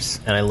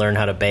 years. and I learned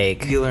how to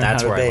bake. You learn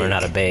That's how to where I learned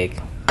bake. how to bake.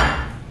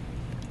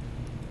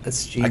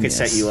 That's genius. I could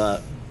set you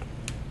up.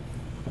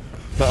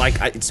 But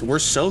like, we're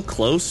so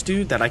close,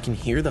 dude, that I can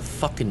hear the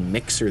fucking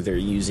mixer they're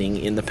using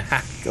in the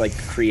back, like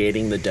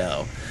creating the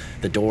dough.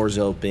 The door's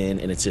open,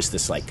 and it's just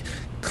this like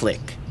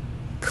click,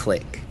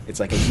 click.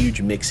 It's like a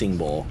huge mixing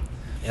bowl.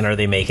 And are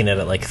they making it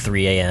at like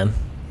 3 a.m.?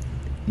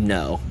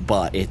 No,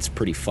 but it's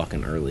pretty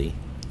fucking early.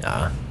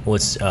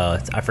 What's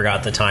I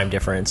forgot the time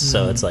difference,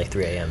 so it's like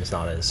 3 a.m. It's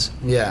not as.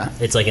 Yeah.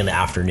 It's like in the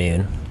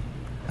afternoon.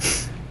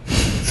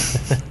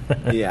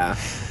 Yeah.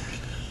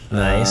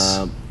 Nice.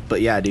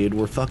 But yeah, dude,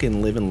 we're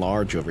fucking living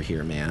large over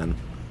here, man.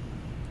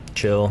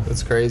 Chill.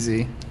 That's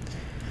crazy.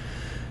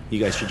 You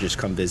guys should just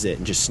come visit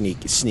and just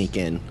sneak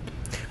in.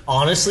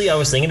 Honestly, I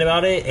was thinking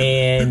about it,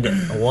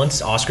 and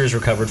once Oscar's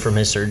recovered from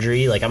his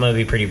surgery, like I'm gonna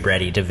be pretty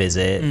ready to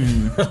visit.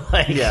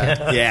 Like,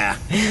 Yeah. Yeah.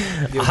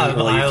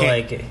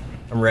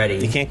 I'm ready.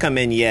 You can't come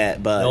in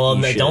yet, but Well,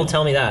 you no, should. don't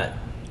tell me that.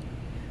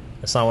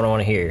 That's not what I want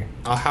to hear.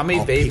 How many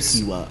I'll pick vapes?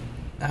 you up.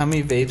 How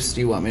many vapes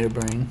do you want me to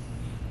bring?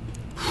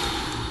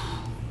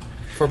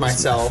 For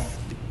myself.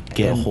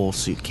 Get a whole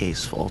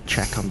suitcase full.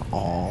 Check them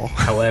all.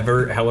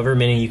 However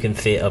many you can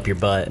fit up your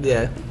butt.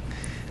 Yeah.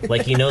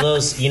 Like you know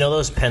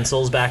those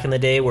pencils back in the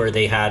day where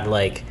they had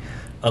like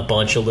a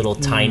bunch of little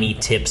tiny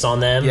tips on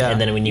them, Yeah. and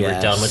then when you were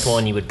Yes. done with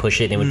one, you would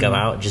push it and it would come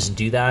out. Just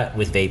do that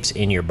with vapes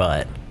in your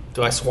butt.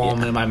 Do I swallow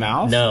them in my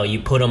mouth? No, you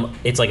put them.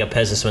 It's like a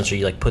Pez dispenser.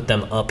 You like put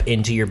them up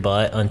into your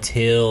butt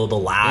until the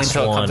last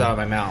Until it one. comes out of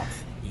my mouth.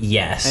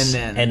 Yes,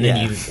 And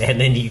then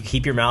then- you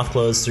keep your mouth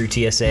closed through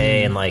TSA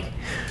and like,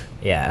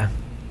 yeah.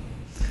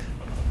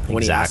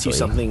 When he asks you Exactly.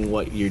 something,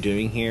 what you're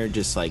doing here,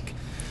 just like,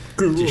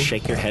 just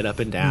shake your head up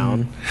and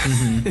down.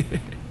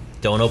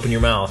 Don't open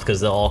your mouth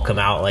because they'll all come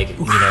out like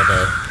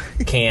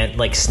the can,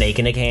 like snake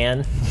in a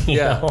can. You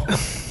Yeah. know?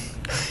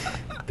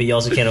 But you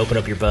also can't open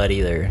up your butt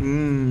either.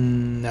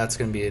 That's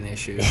gonna be an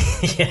issue.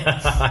 Yeah,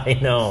 I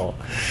know.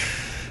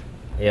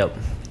 Yep.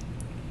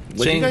 What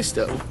do Shane- you guys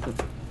still?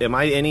 Am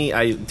I any?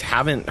 I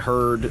haven't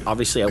heard.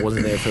 Obviously, I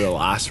wasn't there for the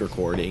last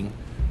recording.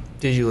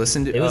 Did you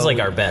listen to? It was oh, like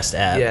our best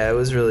app. Yeah, it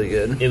was really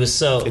good. It was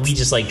so we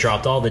just like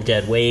dropped all the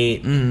dead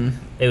weight.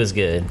 It was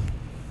good.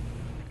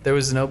 There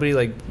was nobody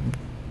like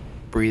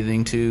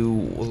breathing too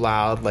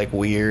loud, like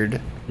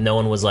weird. No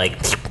one was like,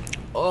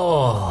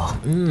 oh,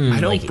 I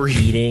don't like breathe.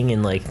 eating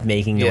and like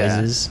making Yeah.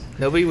 noises.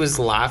 Nobody was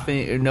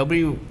laughing.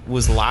 Nobody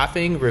was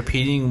laughing,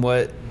 repeating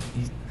what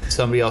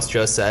somebody else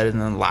just said,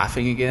 and then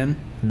laughing again.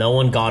 No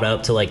one got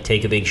up to like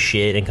take a big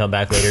shit and come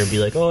back later and be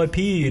like, oh, I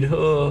peed.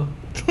 Oh.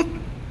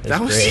 It That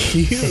was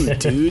great. you,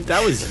 dude.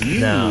 That was you.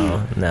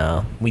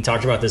 No. We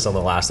talked about this on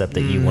the last ep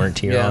that you weren't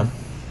here yeah.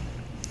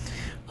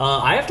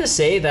 on. I have to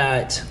say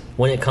that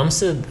when it comes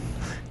to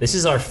this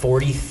is our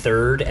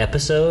 43rd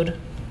episode,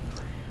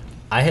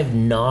 I have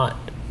not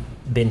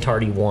been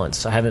tardy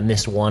once. I haven't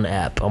missed one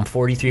ep. I'm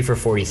 43 for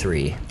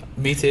 43.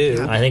 Me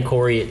too. I think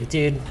Corey,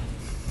 dude,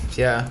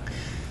 Yeah.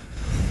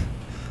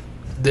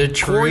 The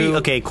true. Corey,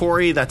 okay,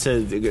 Corey,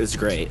 it's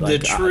great. The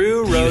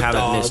true you Road haven't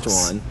Dogs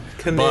missed one.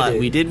 committed. But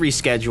we did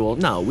reschedule.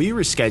 No, we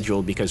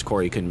rescheduled because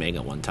Corey couldn't make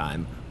it one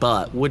time.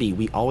 But Woody,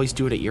 we always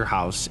do it at your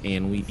house,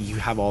 and you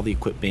have all the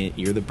equipment.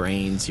 You're the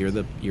brains. You're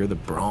the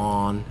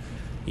brawn.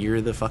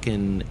 You're the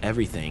fucking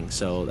everything.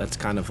 So that's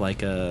kind of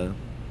like a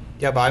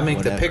Yeah, but I make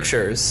Whatever. the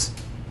pictures.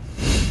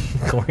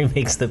 Corey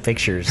makes the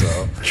pictures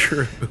though.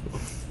 true.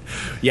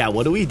 Yeah,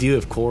 what do we do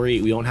if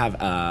Corey? We won't have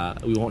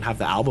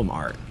the album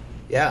art.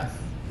 Yeah.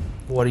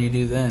 What do you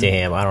do then?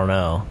 Damn, I don't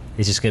know.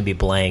 It's just gonna be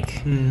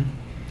blank.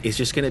 It's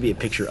just gonna be a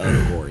picture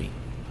of Corey.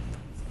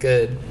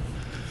 Good.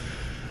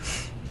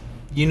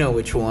 You know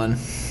which one.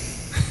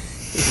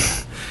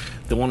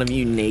 The one of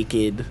you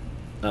naked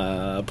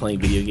playing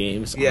video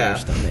games on Yeah. your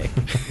stomach.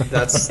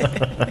 That's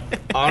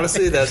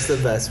honestly that's the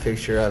best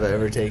picture I've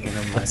ever taken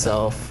of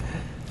myself.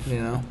 You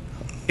know.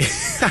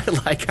 I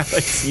like how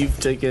you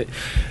took it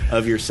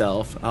of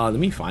yourself. Let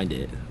me find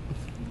it.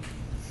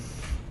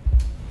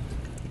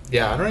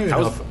 Yeah, I don't even How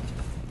know was- if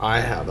I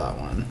have that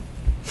one.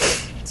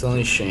 It's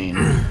only Shane.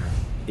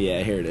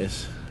 Yeah, here it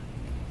is.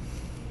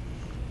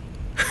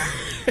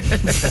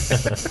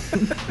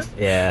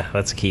 Yeah,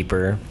 that's a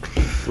keeper.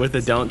 With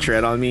the "Don't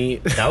tread on me."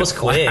 That was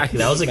quick.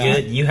 That was a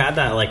good. You had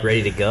that like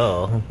ready to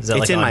go. Is that,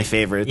 It's like, in on- my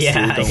favorites.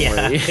 Yeah, dude, don't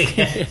worry.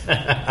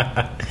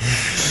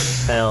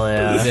 Hell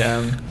yeah.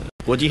 Yeah.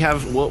 What'd you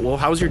have? Well,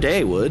 how was your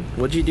day, Wood?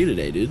 What'd you do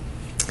today, dude?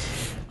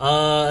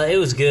 It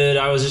was good.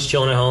 I was just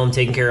chilling at home,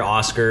 taking care of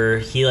Oscar.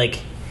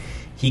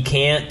 He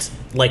can't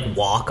like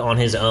walk on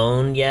his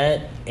own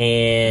yet,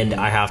 and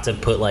I have to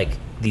put like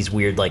these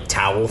weird like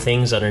towel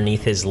things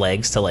underneath his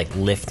legs to like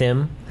lift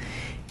him.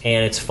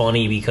 And it's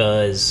funny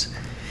because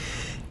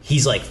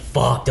he's like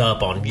fucked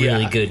up on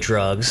really Yeah. good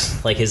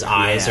drugs. Like his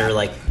eyes Yeah. are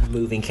like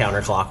moving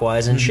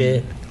counterclockwise and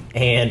shit.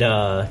 And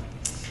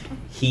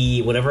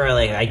whenever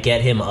I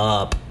get him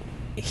up,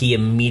 he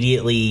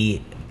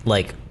immediately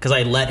like, because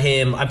I let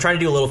him, I'm trying to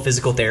do a little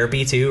physical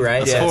therapy too,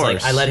 right? Of So it's like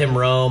course. I let him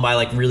roam. I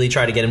like really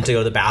try to get him to go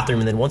to the bathroom,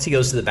 and then once he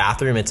goes to the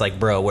bathroom, it's like,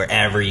 bro,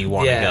 wherever you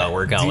want to go,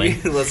 we're going.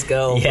 Dude, let's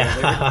go. brother.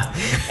 Yeah.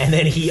 And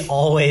then he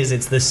always,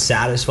 it's the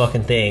saddest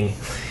fucking thing.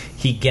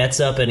 He gets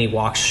up and he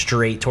walks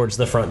straight towards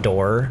the front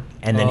door,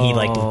 and then he Oh.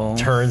 like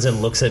turns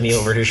and looks at me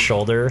over his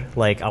shoulder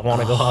like, I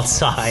want to go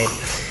outside.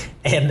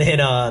 And then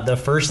the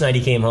first night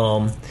he came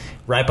home,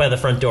 right by the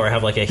front door, I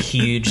have like a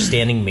huge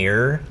standing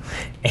mirror,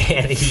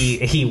 and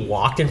he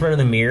walked in front of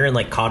the mirror and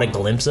like caught a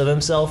glimpse of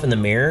himself in the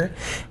mirror,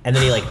 and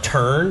then he like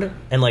turned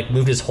and like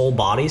moved his whole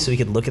body so he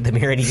could look at the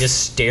mirror, and he just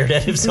stared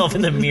at himself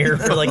in the mirror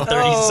for like 30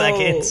 No.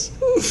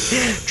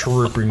 seconds.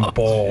 Tripping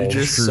balls.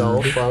 You're just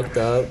so fucked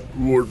up.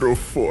 What the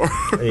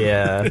fuck?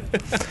 Yeah.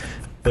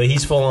 But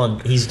he's full on,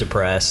 he's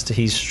depressed.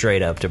 He's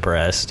straight up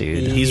depressed,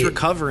 dude. He's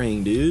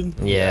recovering, dude.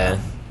 Yeah.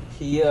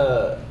 He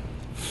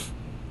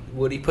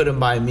Woody put him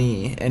by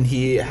me, and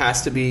he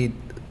has to be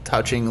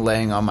touching,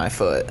 laying on my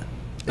foot.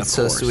 It's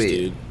so course, sweet.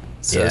 dude.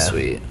 So Yeah.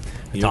 sweet.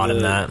 You're Taught him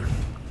the- that.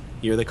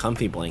 You're the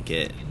comfy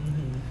blanket.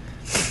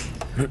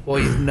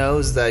 Well, he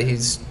knows that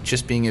he's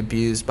just being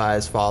abused by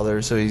his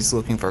father, so he's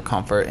looking for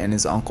comfort in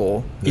his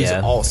uncle, who's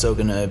Yeah. also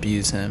going to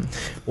abuse him.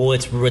 Well,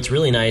 it's what's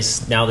really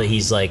nice now that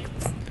he's like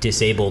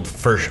disabled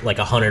for like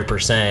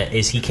 100%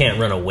 is he can't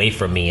run away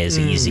from me as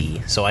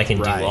easy, so I can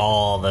Right. do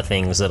all the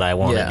things that I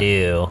want to Yeah.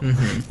 do.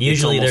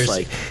 Usually, It's there's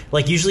almost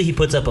like usually he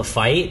puts up a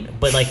fight,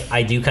 but like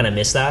I do kind of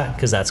miss that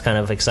because that's kind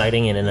of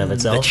exciting in and of The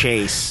itself.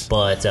 chase.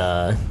 But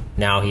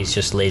now he's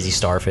just lazy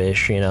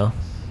starfish, you know.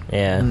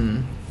 Yeah,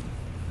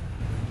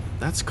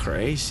 That's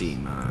crazy,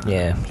 man.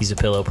 yeah. He's a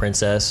pillow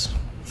princess.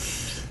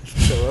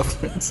 Pillow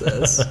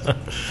princess.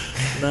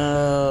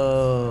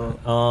 No.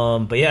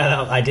 But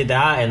yeah, I did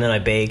that, and then I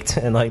baked,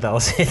 and like that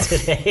was it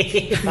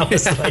today. That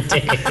was my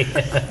day.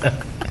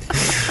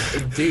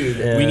 Dude.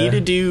 Yeah. We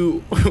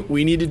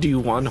need to do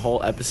one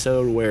whole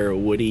episode where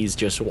Woody's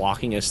just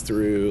walking us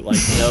through like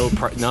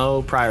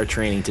no prior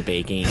training to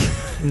baking.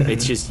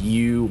 It's just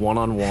you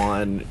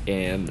one-on-one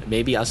and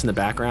maybe us in the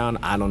background,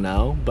 I don't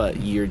know, but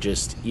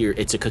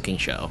it's a cooking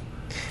show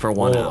for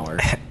 1 Well, hour.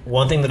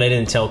 One thing that I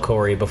didn't tell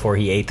Corey before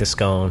he ate the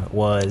scone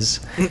was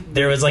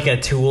there was like a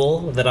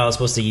tool that I was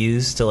supposed to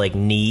use to like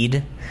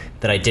knead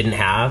that I didn't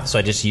have, so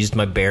I just used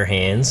my bare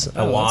hands. I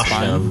that's washed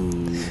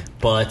fine. them,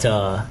 but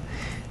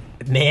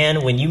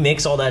man, when you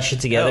mix all that shit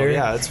together, Oh,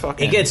 yeah, it's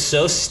fucking- it gets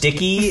so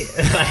sticky.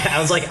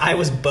 I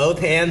was both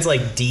hands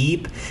like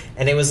deep,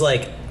 and it was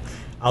like.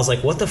 I was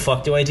like, what the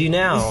fuck do I do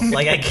now?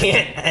 Like, I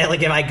can't,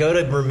 like, if I go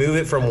to remove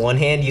it from one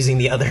hand using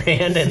the other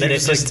hand, and then You're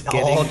it's just like,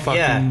 getting all, fucking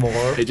yeah. more.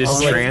 It I just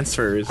was like-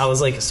 transfers. I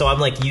was like, so I'm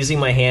like using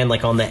my hand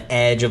like on the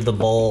edge of the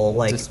bowl,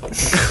 like,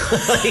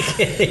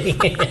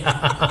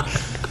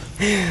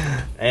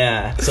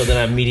 yeah. So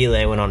then immediately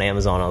I went on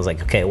Amazon. I was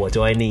like, okay, what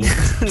do I need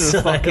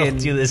so I don't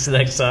do this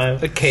next time?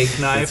 A cake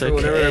knife It's or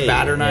whatever, okay. a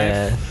batter knife.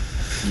 Yeah.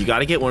 You got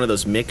to get one of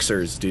those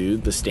mixers,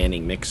 dude. The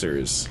standing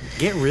mixers.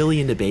 Get really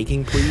into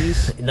baking,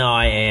 please. No,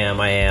 I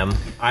am.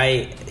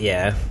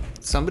 Yeah.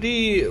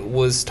 Somebody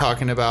was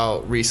talking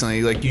about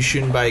recently, like, you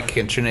shouldn't buy a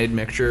KitchenAid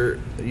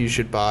mixture. You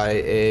should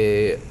buy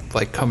a,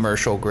 like,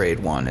 commercial grade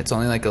one. It's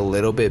only, like, a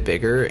little bit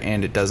bigger,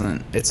 and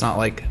it's not,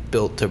 like,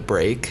 built to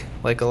break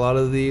like a lot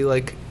of the,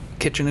 like,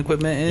 kitchen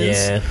equipment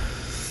is.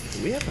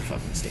 Yeah. We have a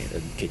fucking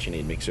standard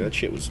KitchenAid mixer. That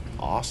shit was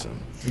awesome.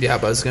 Yeah,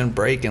 but it's going to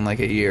break in, like,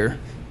 a year.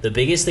 The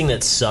biggest thing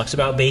that sucks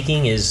about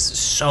baking is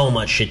so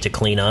much shit to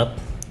clean up.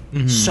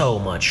 So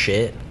much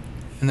shit.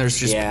 And there's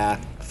just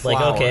Yeah. Like,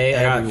 flour okay,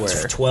 I everywhere.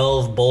 got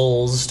 12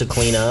 bowls to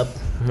clean up.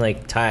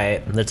 Like,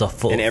 tight. That's a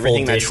full, And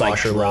everything full that's like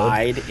dishwasher load.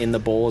 dried in the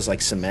bowl is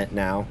like cement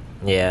now.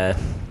 Yeah.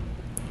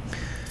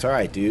 It's all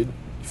right, dude.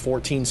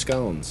 14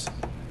 scones.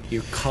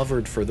 You're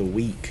covered for the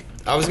week.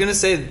 I was gonna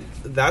say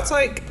that's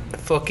like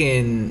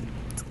fucking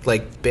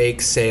like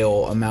bake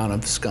sale amount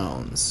of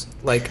scones.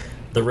 Like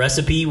The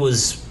recipe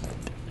was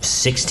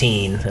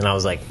 16, and I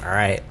was like, all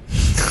right.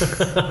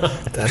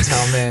 That's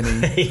how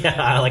many.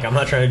 Yeah, like I'm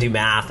not trying to do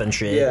math and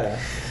shit. Yeah.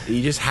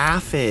 You just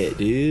half it,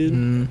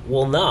 dude.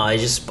 Well, no,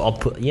 I'll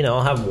put,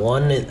 I'll have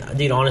one.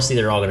 Dude, honestly,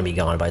 they're all going to be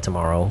gone by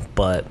tomorrow,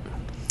 but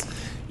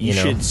You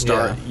know, should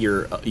start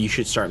you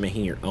should start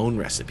making your own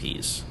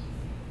recipes.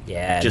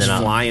 yeah, and Just then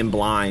I'll- flying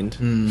blind.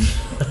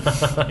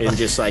 And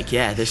just like,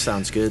 yeah, this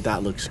sounds good,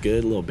 that looks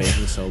good. A little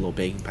baking soda, a little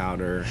baking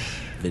powder,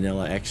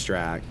 vanilla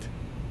extract.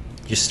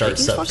 just start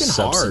Baking's fucking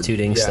hard.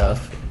 substituting Yeah.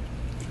 stuff.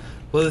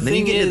 Well, the And then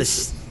you thing get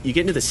is, you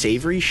get into the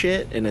savory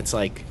shit, and it's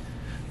like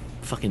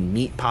fucking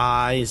meat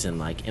pies and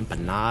like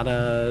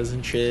empanadas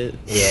and shit.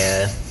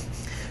 Yeah,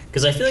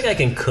 because I feel like I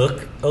can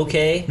cook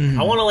okay.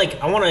 I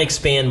want to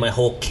expand my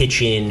whole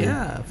kitchen.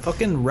 yeah,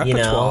 fucking You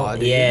repertoire. know,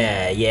 dude.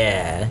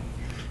 yeah.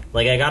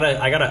 Like I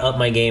gotta up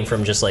my game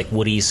from just like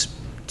Woody's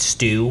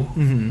stew,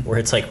 where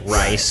it's like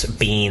rice,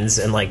 beans,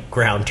 and like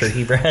ground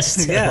turkey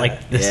breast, Yeah. and like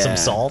Yeah. some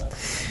salt.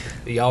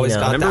 You always You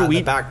know, got remember that in we-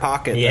 the back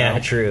pocket. Yeah, though.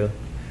 true.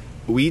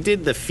 We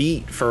did the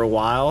feet for a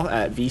while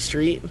at V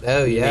Street.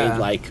 Oh, We yeah. made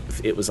like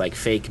it was like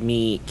fake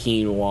meat,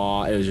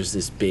 quinoa. It was just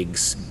this big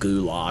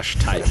goulash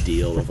type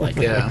deal of like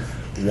Yeah.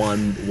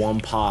 one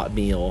pot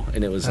meal,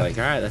 and it was like,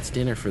 all right, that's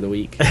dinner for the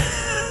week.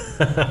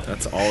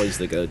 That's always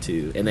the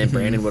go-to. And then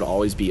Brandon would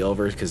always be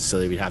over because so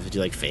we'd have to do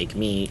like fake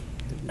meat.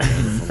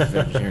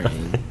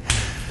 Vegetarian.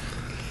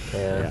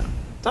 Yeah.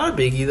 It's not a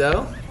biggie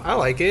though. I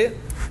like it.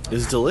 It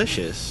was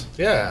delicious.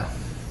 Yeah.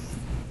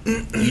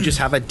 You just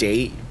have a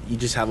date. You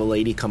just have a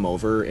lady come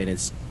over, and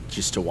it's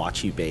just to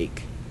watch you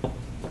bake.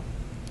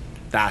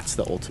 That's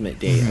the ultimate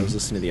date. I was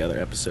listening to the other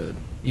episode.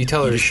 You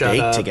tell her You to just shut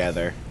bake up.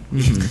 together.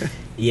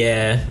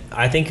 Yeah,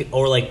 I think,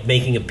 or like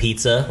making a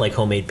pizza, like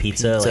homemade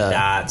pizza. Pizza. Like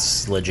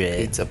that's legit.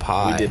 Pizza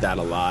pie. We did that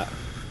a lot.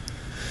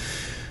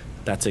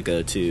 That's a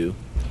go-to.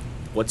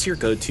 What's your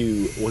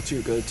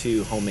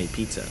go-to homemade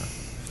pizza?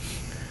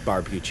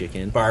 Barbecue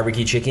chicken.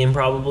 Barbecue chicken,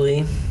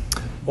 probably,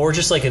 or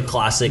just like a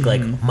classic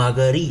like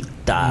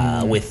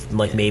margarita with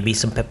like maybe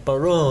some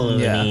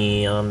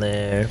pepperoni on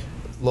there.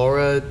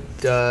 Laura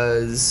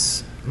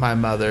does. My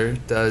mother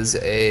does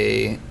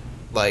a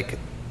like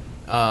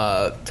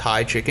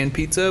Thai chicken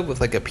pizza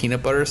with like a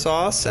peanut butter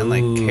sauce and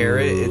like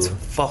carrot. It's Ooh.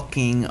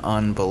 fucking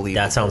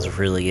unbelievable. That sounds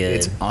really good.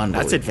 It's unbelievable.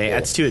 That's advanced.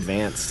 That's too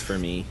advanced for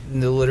me.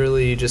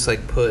 Literally, you just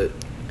like put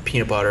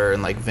peanut butter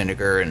and like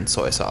vinegar and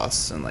soy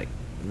sauce and like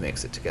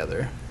mix it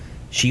together.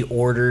 She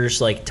orders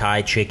like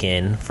Thai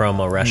chicken from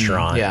a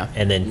restaurant, yeah.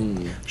 and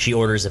then she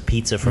orders a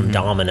pizza from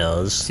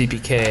Domino's.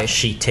 CPK.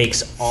 She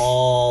takes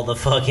all the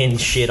fucking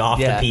shit off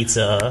Yeah. the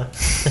pizza,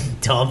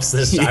 dumps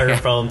the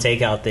styrofoam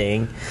takeout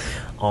thing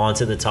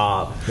onto the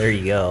top. There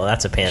you go.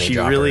 That's a panty She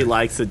dropper. really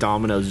likes the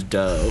Domino's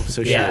dough,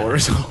 so she Yeah.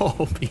 orders a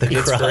whole pizza. The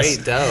It's crust.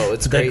 great dough.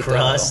 It's the great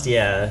crust. dough.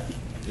 Yeah,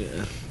 Yeah.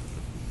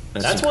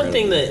 that's one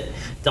thing that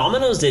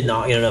Domino's did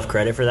not get enough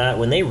credit for. That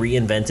when they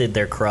reinvented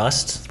their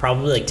crust,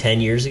 probably like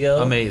 10 years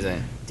ago.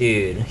 Amazing.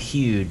 Dude,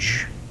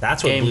 huge.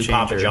 That's what Game blew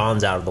Papa changer.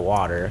 John's out of the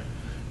water.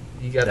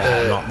 You got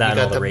That and all- that you and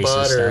all got the the racist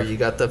butter. stuff. You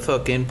got the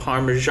fucking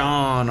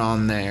Parmesan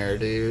on there,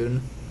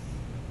 dude.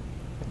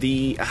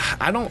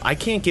 I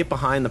can't get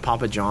behind the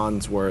Papa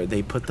John's where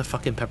they put the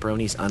fucking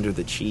pepperonis under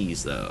the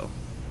cheese though.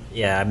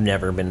 Yeah, I've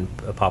never been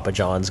a Papa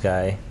John's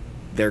guy.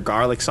 Their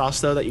garlic sauce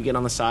though that you get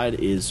on the side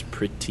is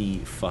pretty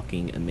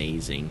fucking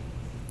amazing.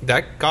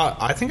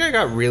 I think I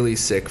got really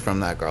sick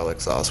from that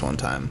garlic sauce one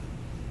time.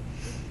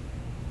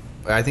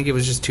 I think it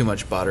was just too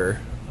much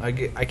butter. I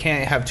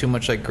can't have too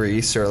much like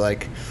grease or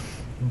like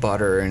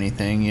butter or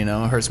anything, you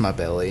know? It hurts my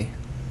belly.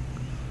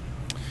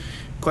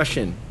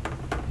 Question: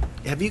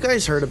 have you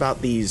guys heard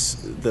about the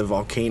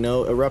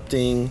volcano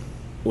erupting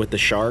with the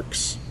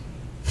sharks?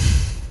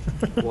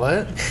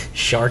 What?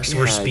 Sharks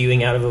were Yeah.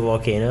 spewing out of a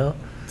volcano.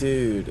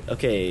 Dude,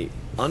 okay,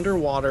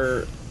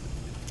 underwater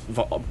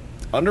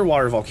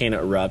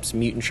volcano erupts,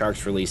 mutant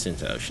sharks released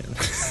into ocean.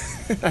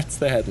 That's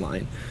the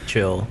headline.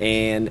 Chill.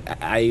 And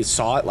I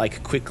saw it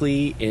like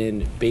quickly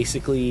in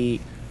basically.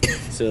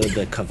 So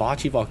the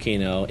Kavachi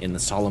volcano in the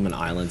Solomon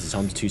Islands is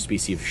home to two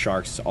species of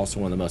sharks. It's also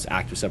one of the most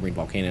active submarine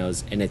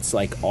volcanoes, and it's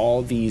like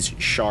all these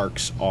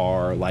sharks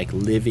are like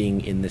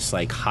living in this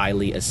like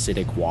highly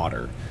acidic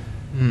water,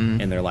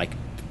 and they're like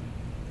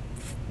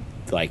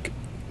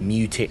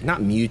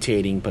not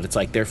mutating, but it's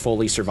like they're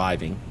fully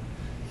surviving,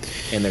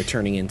 and they're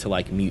turning into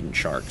like mutant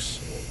sharks.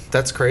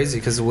 That's crazy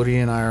because Woody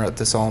and I are at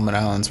the Solomon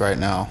Islands right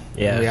now.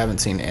 Yeah. We haven't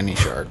seen any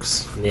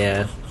sharks.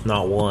 Yeah,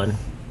 not one.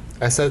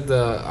 I said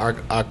the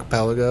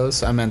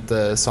archipelagos. I meant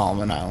the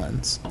Solomon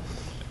Islands.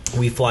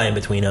 We fly in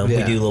between them. We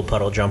Yeah. do little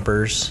puddle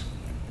jumpers.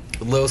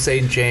 Little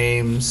St.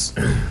 James,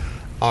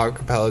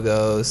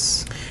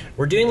 archipelagos.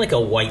 We're doing like a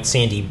white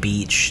sandy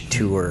beach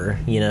tour,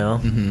 you know?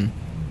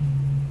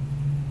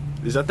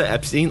 Is that the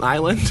Epstein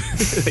Island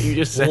that you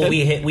just said? Well,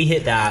 we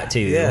hit that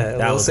too. that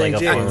Little was like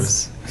St. a fun.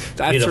 James.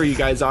 That's did a- where you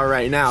guys are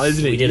right now,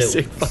 isn't it? We did You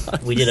sick a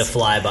fucks? we did a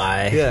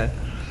flyby. Yeah.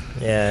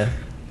 Yeah.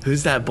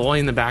 Who's that boy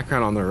in the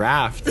background on the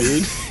raft,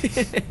 dude?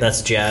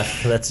 That's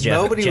Jeff. That's Jeff.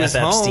 Nobody Jeff was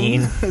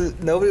Epstein. home.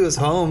 Nobody was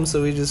home,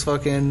 so we just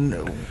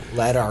fucking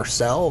let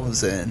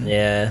ourselves in.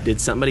 Yeah, Did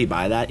somebody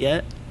buy that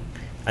yet?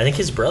 I think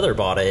his brother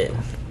bought it.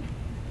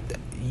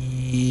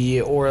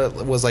 Yeah, or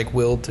it was like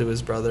willed to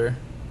his brother.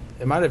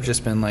 It might have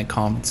just been like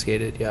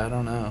confiscated. Yeah, I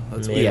don't know.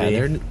 That's Maybe.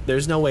 weird. Yeah,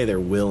 there's no way they're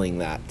willing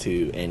that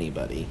to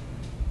anybody.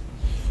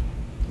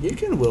 You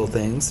can will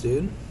things,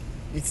 dude.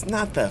 It's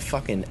not the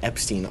fucking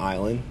Epstein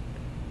Island.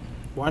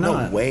 Why No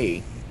not?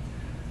 way.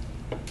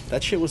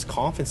 That shit was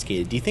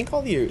confiscated. Do you think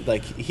all the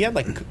like he had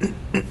like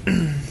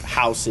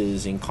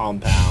houses and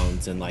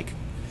compounds and like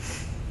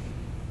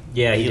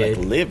Yeah, he like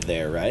did. lived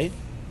there, right?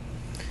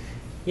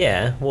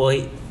 Yeah.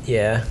 Well,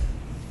 yeah.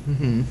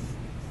 Mm-hmm.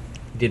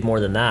 He did more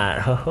than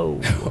that. Ho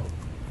ho.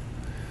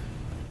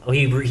 Oh,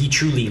 he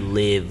truly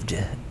lived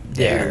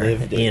there.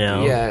 lived there. You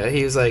know. Yeah,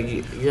 he was like,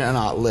 "You're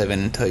not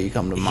living until you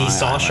come to my." He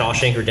saw island."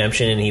 Shawshank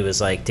Redemption and he was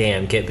like,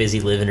 "Damn, get busy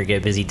living or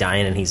get busy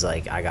dying." And he's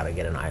like, "I gotta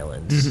get an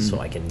island so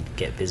I can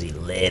get busy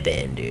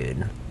living,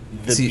 dude."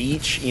 The See-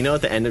 beach, you know,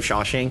 at the end of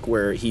Shawshank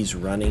where he's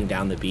running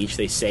down the beach,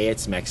 they say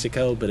it's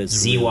Mexico, but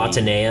it's really,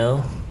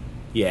 Zihuatanejo.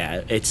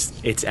 yeah, it's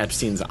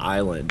Epstein's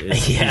island.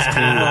 It's, Yeah, he's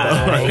cleaning the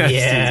boat on Epstein's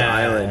yeah.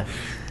 island.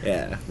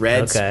 Yeah,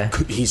 Red's. Okay.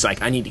 He's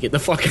like, I need to get the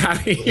fuck out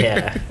of here.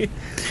 Yeah.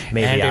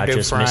 Maybe Andy I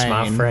just miss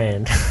my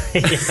Dufresne. friend.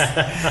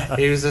 Yeah.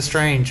 He was a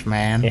strange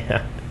man.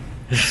 Yeah.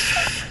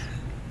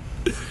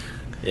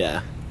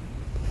 Yeah.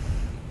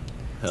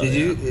 Hell Did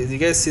you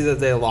guys see that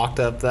they locked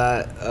up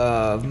that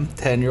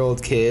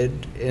 10-year-old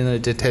kid in a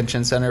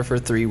detention center for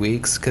 3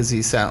 weeks because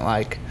he sent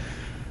like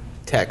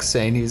text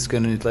saying he was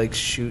gonna like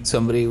shoot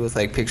somebody with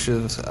like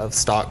pictures of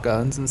stock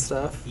guns and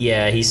stuff?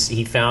 Yeah, he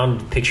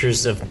found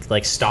pictures of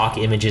like stock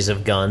images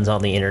of guns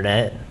on the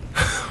internet.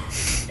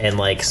 And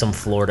like some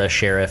Florida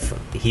sheriff,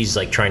 he's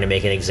like trying to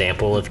make an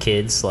example of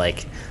kids,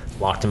 like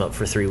locked him up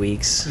for 3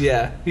 weeks.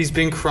 Yeah, he's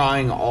been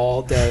crying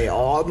all day,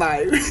 all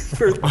night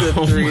for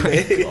the 3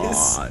 days.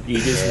 God. You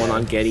just went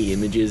on Getty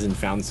Images and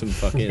found some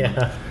fucking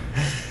Yeah.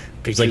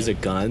 pictures like-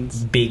 of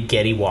guns, Big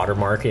Getty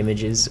watermark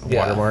images, Yeah.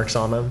 watermarks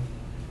on them.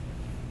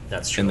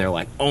 That's true. and they're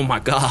like, "Oh my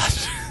god,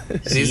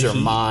 These are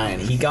mine.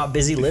 He got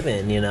busy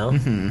living, you know?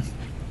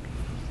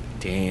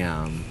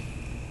 damn."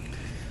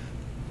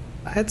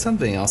 I had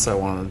something else I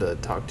wanted to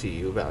talk to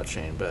you about,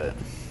 Shane, but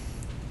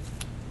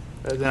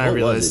then I What was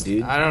realized it,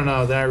 dude? I don't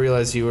know. Then I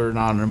realized you were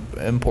not an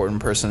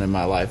important person in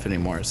my life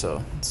anymore,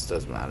 so it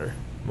doesn't matter.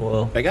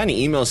 Well, I got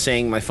any emails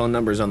saying my phone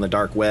number's on the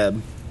dark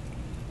web.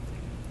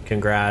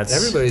 congrats.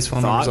 Everybody's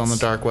phone number's on the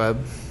Thoughts? dark web.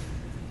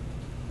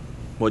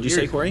 What'd you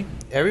say, Corey?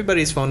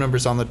 Everybody's phone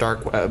number's on the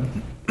dark web.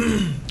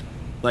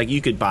 Like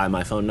you could buy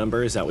my phone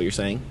number? Is that what you're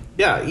saying?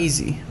 Yeah,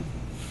 easy.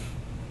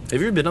 Have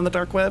you ever been on the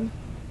dark web?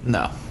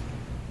 No,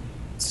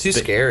 it's too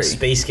scary.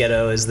 Space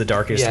Ghetto is the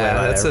darkest web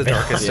Yeah, I've that's ever the been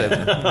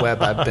on. darkest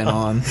web I've been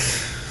on.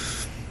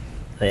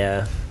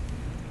 Yeah.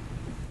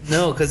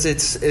 No, because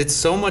it's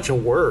so much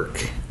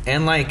work,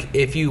 and like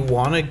if you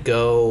want to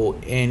go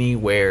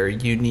anywhere,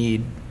 you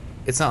need.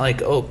 It's not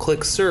like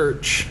click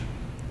search.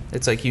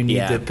 It's like you need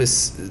Yeah. the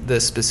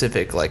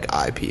specific like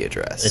IP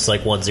address. It's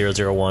like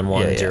 1001,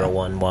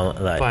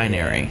 1011, that,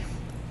 binary, yeah.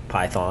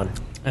 Python.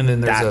 and then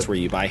there's That's a where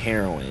you buy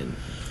heroin.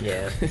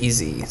 Yeah.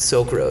 easy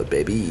Silk Road,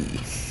 baby.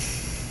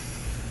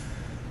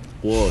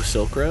 Whoa,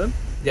 Silk Road?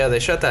 Yeah, they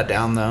shut that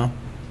down though.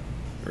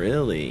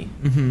 Really?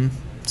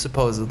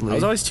 Supposedly. I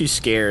was always too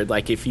scared.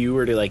 Like, if you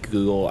were to like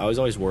Google, I was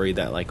always worried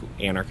that like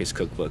Anarchist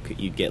Cookbook,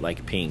 you'd get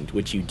like pinged,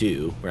 which you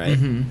do, right?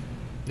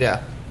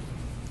 Yeah.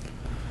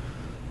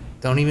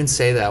 Don't even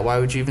say that. Why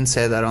would you even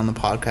say that on the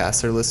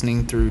podcast? They're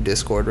listening through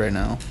Discord right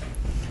now.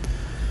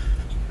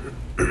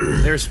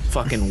 There's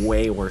fucking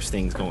way worse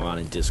things going on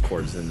in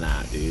Discords than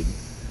that, dude.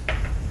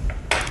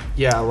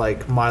 Yeah,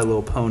 like My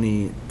Little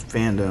Pony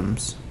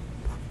fandoms.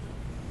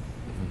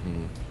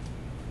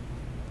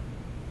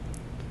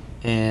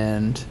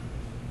 And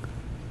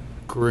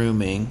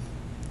grooming.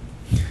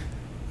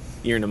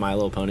 You're into My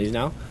Little Ponies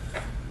now?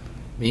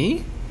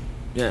 Me?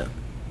 Yeah.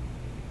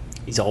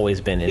 He's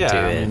always been into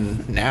Yeah, I it.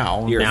 mean,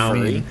 now. You're now a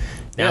furry? he,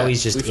 now Yeah,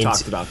 he's just We've talked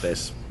into, about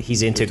this.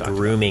 he's into we've talked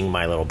grooming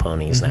My Little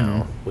Ponies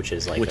now, which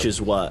is like Which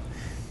is what?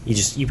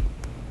 you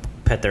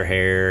pet their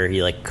hair,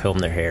 you like comb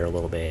their hair a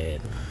little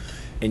bit.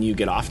 And you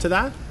get off to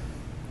that?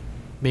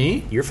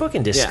 Me? You're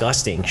fucking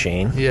disgusting,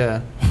 Shane.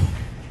 Yeah.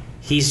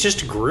 He's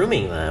just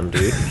grooming them,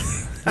 dude.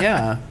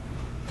 Yeah.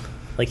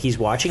 Like he's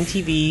watching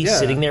TV, Yeah.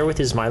 sitting there with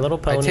his My Little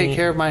Pony. I take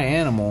care of my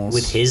animals.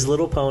 with his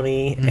little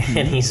pony,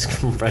 and he's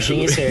brushing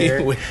his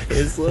hair. With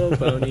his little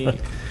pony.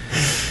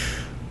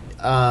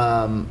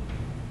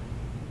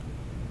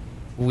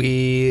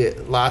 We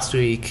last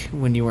week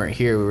when you weren't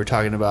here, we were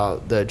talking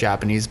about the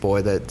Japanese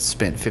boy that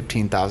spent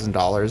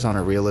 $15,000 on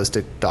a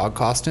realistic dog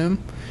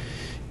costume.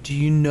 Do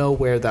you know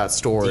where that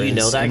store is? Do you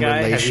know that in guy?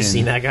 Have you relation-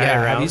 seen that guy Yeah,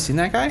 have around? you seen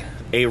that guy?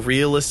 A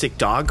realistic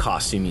dog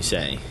costume, you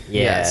say?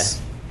 Yeah.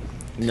 Yes.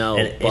 No,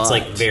 And it's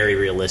like but very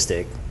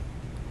realistic.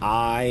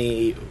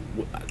 like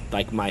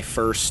my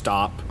first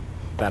stop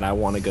that I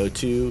want to go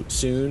to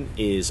soon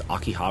is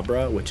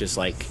Akihabara, which is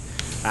like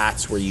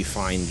That's where you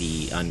find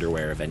the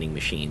underwear vending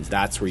machines.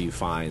 That's where you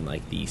find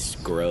like these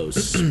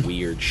gross,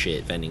 weird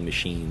shit vending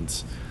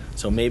machines.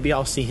 So maybe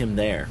I'll see him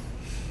there.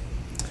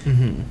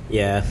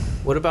 Yeah.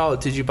 What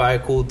about? Did you buy a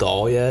cool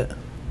doll yet?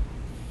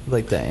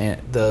 Like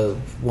the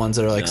ones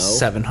that are like No.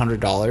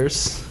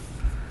 $700.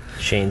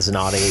 Shane's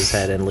nodding his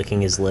head and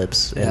licking his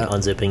lips and Yeah.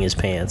 unzipping his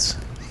pants.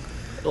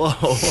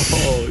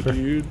 Oh,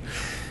 dude.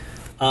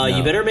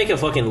 You better make a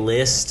fucking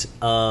list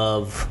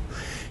of,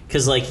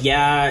 because like,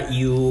 yeah,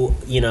 you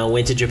know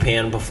went to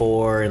Japan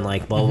before and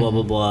like blah blah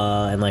blah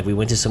blah, and like we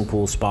went to some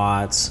cool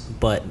spots,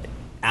 but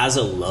as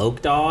a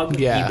Loke dog,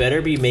 Yeah. you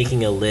better be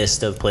making a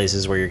list of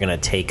places where you're gonna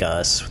take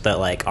us that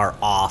like are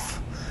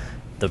off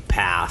the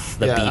path,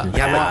 the Yeah. beaten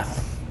Yeah, but-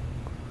 path.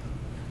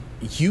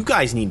 You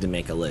guys need to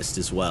make a list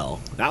as well.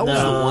 That was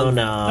the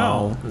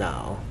No, one.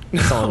 no.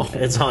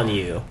 It's on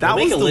you. That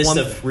Make was a the list one-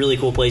 of really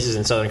cool places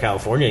in Southern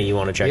California you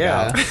want to check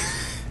Yeah. out.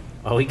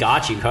 Oh, we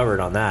got you covered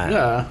on that.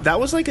 Yeah. That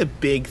was like a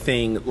big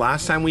thing.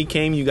 Last time we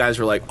came, you guys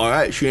were like, all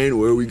right, Shane,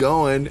 where are we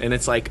going? And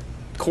it's like,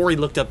 Corey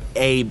looked up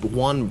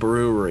one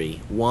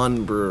brewery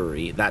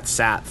that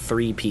sat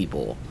 3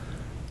 people.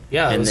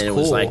 Yeah. and it was then cool.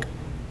 it was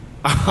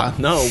like,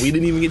 no, we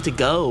didn't even get to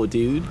go,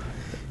 dude.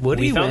 what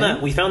do We you found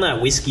win?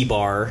 that whiskey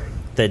bar,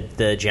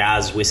 the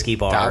jazz whiskey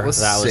bar. That was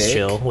sick.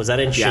 chill. Was that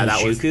in Yeah,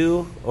 that was-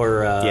 Shinjuku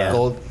or Yeah.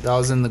 That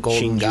was in the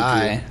Golden Shinjuku.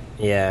 Guy.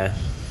 yeah,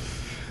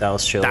 that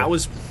was chill. That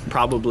was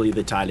probably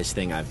the tightest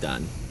thing I've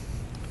done.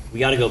 We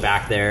got to go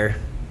back there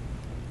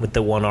with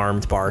the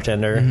one-armed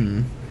bartender.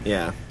 Mm-hmm.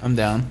 Yeah, I'm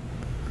down.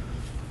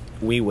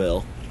 we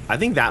will. I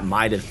think that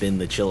might have been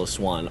the chillest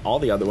one. All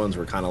the other ones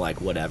were kind of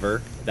like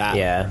whatever. That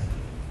Yeah,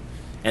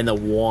 And the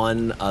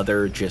one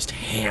other just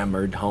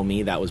hammered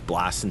homie that was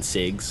blasting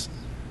cigs,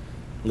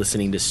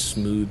 listening to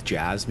smooth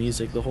jazz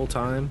music the whole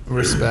time.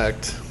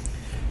 Respect.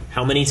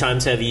 how many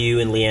times have you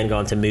and Leanne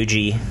gone to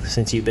Muji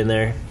since you've been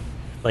there?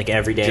 Like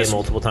every day, Just-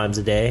 multiple times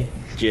a day.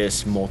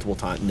 Just multiple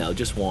times. No,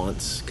 just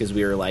once. Because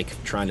we were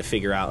like trying to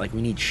figure out, like,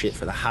 we need shit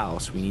for the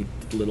house. We need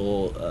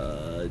little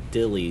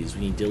dillies.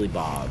 We need dilly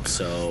bobs.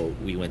 So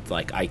we went to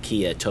like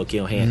IKEA,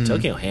 Tokyo Hands.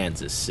 Tokyo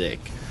Hands is sick.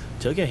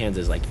 Tokyo Hands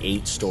is like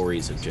 8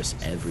 stories of just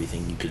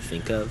everything you could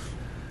think of.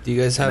 Do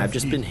you guys And have? I've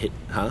just been hit,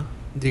 huh?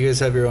 Do you guys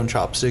have your own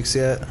chopsticks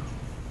yet?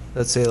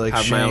 Let's say like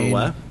Have my own Shane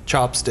what?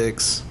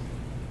 chopsticks.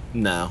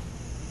 No.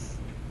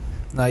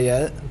 Not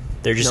yet.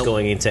 They're just Nope.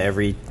 going into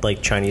every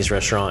like Chinese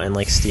restaurant and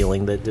like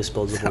stealing the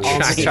disposable. All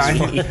the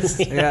Chinese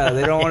Chinese. Yeah,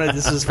 they don't want to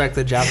disrespect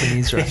the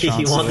Japanese restaurants.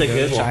 you so want the they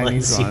go good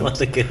Chinese ones. You want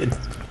the good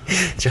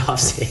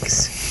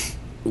chopsticks.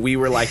 We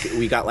were like,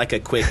 we got like a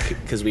quick,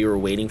 because we were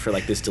waiting for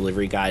like this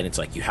delivery guy, and it's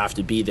like, you have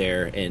to be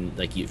there, and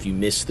like if you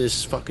miss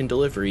this fucking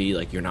delivery,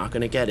 like you're not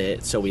gonna get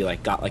it. So we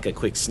like got like a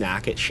quick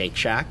snack at Shake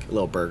Shack, a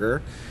little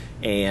burger,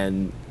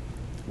 and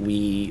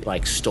we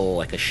like stole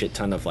like a shit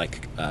ton of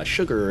like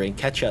sugar and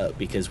ketchup,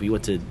 because we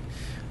went to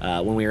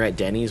when we were at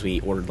Denny's, we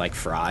ordered like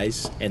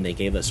fries, and they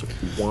gave us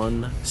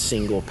one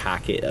single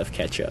packet of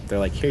ketchup. They're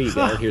like, here you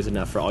go, here's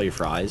enough for all your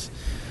fries.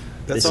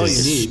 That's This all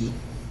is- you need.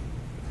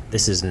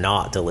 This is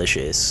not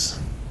delicious.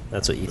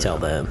 That's what you tell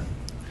them.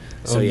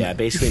 So yeah,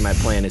 basically my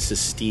plan is to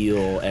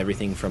steal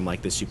everything from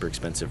like the super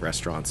expensive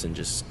restaurants, and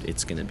just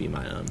it's gonna be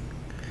my own,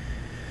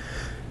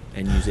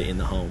 and use it in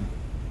the home.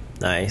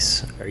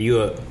 Nice. Are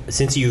you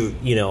since you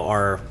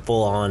are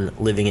full on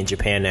living in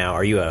Japan now?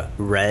 Are you a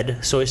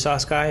red soy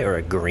sauce guy or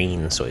a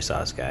green soy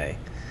sauce guy?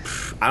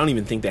 I don't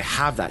even think they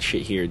have that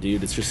shit here,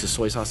 dude. It's just the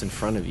soy sauce in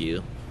front of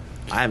you.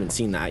 I haven't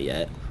seen that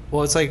yet.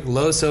 Well, it's like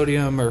low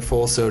sodium or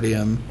full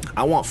sodium.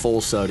 I want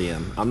full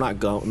sodium. I'm not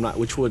going. I'm not.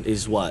 Which one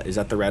is what? Is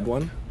that the red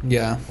one?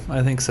 Yeah,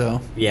 I think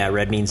so. Yeah,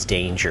 red means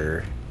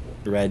danger.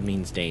 Red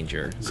means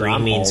danger. So Green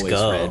I'm means always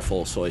go. red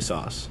full soy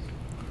sauce.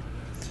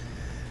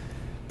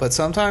 But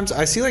sometimes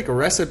I see like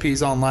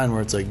recipes online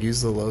where it's like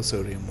use the low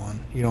sodium one.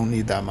 You don't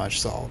need that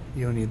much salt.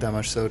 You don't need that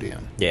much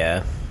sodium.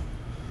 Yeah.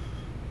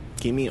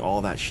 Give me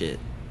all that shit.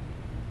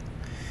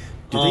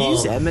 Do they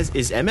use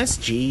Is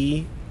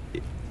MSG?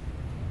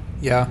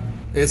 Yeah,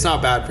 it's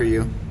not bad for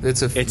you.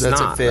 It's a It's that's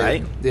not, a fib.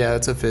 right? Yeah,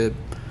 it's a fib.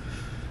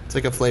 It's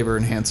like a flavor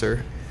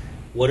enhancer.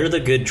 What are the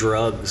good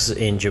drugs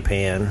in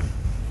Japan?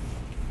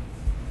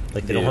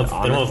 Like they Dude, don't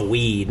have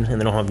weed and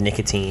they don't have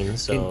nicotine.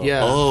 So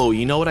Yeah. Oh,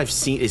 you know what I've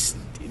seen is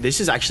this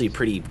is actually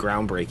pretty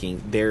groundbreaking.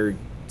 They're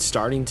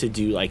starting to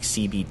do like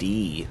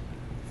CBD,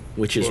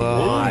 which is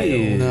Whoa. wild.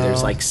 No.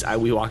 There's like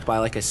we walked by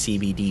like a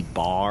CBD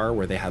bar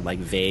where they had like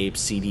vapes,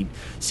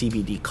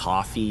 CBD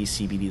coffee,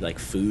 CBD like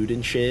food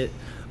and shit.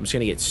 I'm just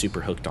gonna get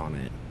super hooked on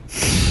it,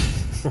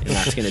 and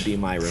that's gonna be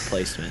my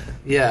replacement.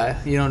 Yeah,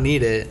 you don't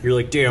need it. you're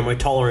like, damn, my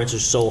tolerance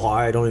is so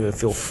high. I don't even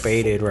feel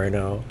faded right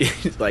now.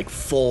 Like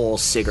full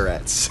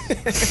cigarettes.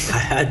 I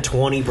had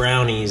 20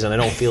 brownies and I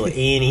don't feel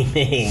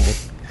anything.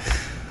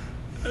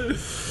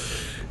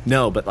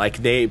 No, but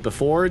like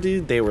before,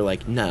 dude, they were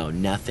like, no,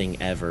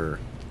 nothing ever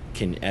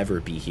can ever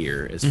be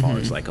here as far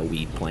as like a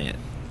weed plant.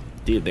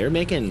 Dude, they're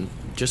making.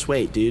 Just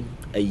wait, dude.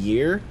 A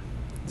year,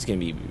 it's gonna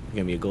be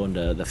going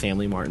to the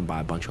Family Mart and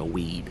buy a bunch of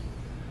weed.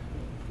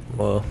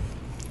 Well,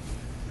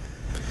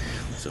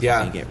 So Yeah.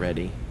 fucking get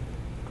ready.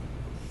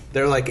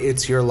 They're like,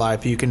 it's your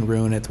life. You can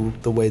ruin it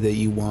the way that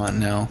you want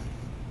now.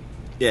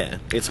 Yeah,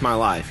 it's my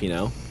life, you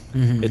know?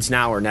 It's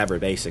now or never,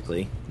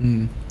 basically.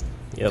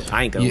 Yep.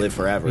 I ain't gonna live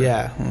forever.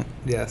 Yeah.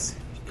 Yes.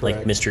 Like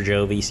Correct. Mr.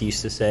 Jovis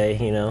used to say,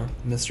 you know?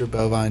 Mr.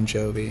 Bovine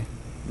Jovi.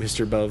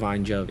 Mr.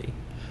 Bovine Jovi.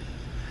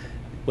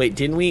 Wait,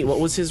 didn't we? What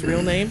was his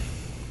real name?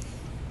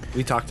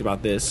 We talked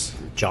about this.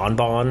 John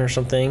Bon or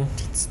something.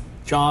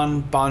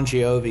 John Bon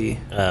Jovi.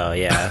 Oh,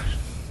 yeah.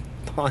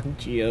 Bon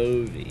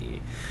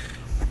Jovi.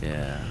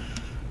 Yeah.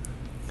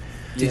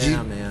 Did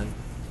yeah, you- man.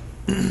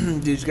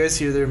 Did you guys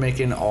hear they're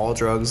making all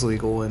drugs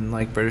legal in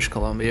like British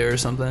Columbia or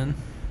something?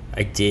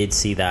 I did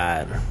see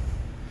that.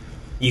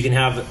 You can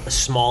have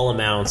small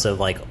amounts of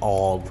like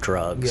all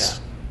drugs.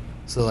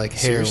 So like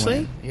heroin.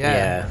 Seriously?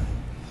 Yeah.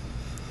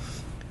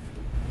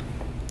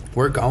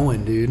 We're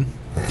going, dude.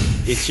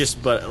 It's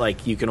just, but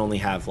like, you can only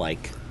have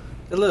like.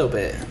 A little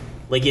bit.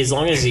 Like as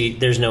long as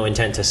there's no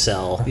intent to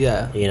sell.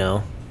 Yeah. You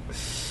know?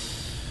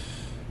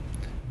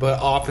 But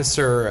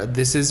officer,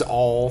 this is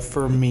all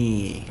for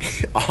me.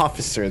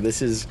 Officer,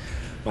 this is.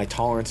 My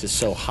tolerance is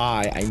so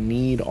high, I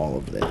need all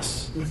of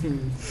this.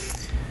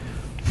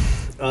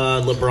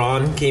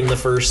 LeBron became the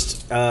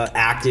first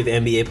active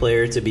NBA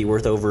player to be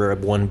worth over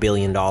 $1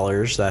 billion.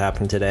 That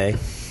happened today.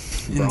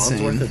 Bron's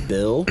Insane. worth a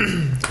bill?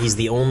 He's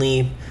the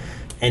only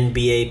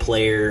NBA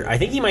player. I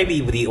think he might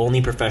be the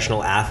only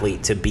professional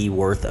athlete to be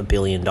worth $1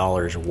 billion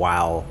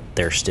while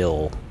they're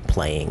still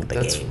playing the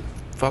That's game.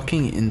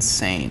 fucking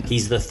insane.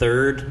 He's the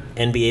third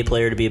NBA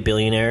player to be a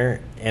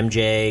billionaire.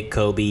 MJ,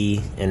 Kobe,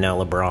 and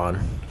now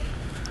LeBron.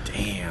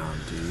 Damn,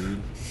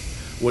 dude.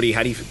 Woody,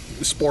 how do you.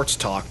 Sports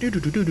talk. How do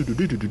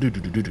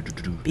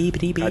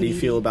you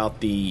feel about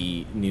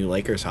the new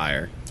Lakers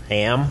hire?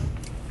 Ham.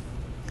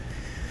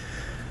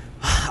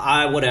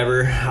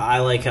 Whatever.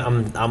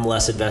 I'm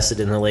less invested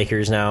in the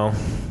Lakers now.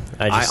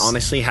 I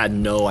honestly had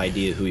no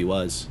idea who he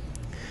was.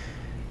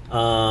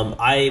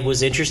 I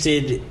was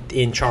interested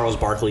in Charles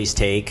Barkley's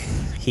take.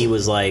 He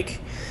was like,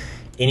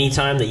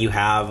 anytime that you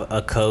have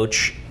a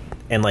coach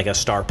and like a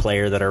star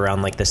player that are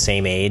around like the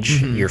same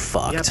age, you're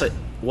fucked. Yeah, but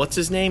what's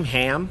his name?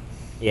 Ham?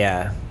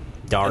 Yeah.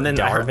 And then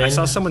I Darvin.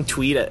 saw someone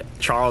tweet at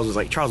Charles, was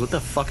like, Charles, what the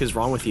fuck is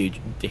wrong with you?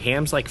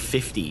 Ham's like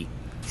 50.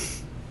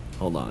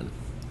 Hold on.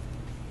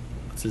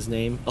 What's his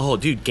name? Oh,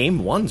 dude,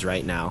 game 1's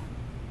right now.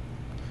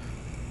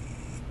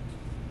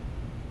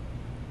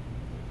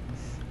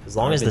 As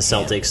long as the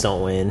Celtics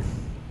don't win.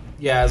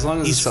 Yeah, as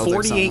long as He's the Celtics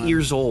 48 don't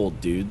years old,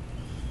 dude.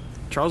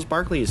 Charles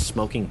Barkley is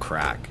smoking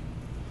crack.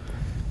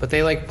 But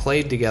they like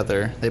played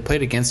together. They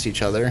played against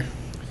each other.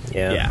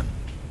 Yeah.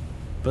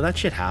 But that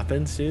shit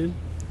happens, dude.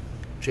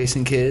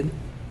 Jason Kidd.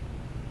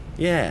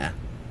 Yeah.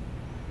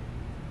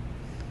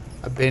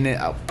 I've been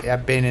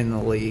in the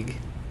league.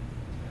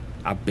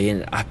 I've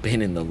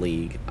been in the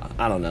league.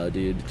 I don't know,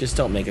 dude. Just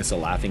don't make us a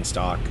laughing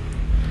stock.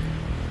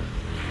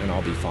 And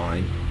I'll be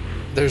fine.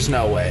 There's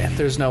no way.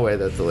 There's no way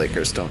that the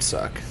Lakers don't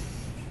suck.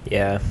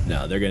 Yeah.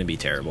 No, they're gonna be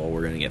terrible.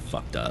 We're gonna get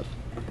fucked up.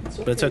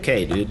 But it's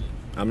okay, dude.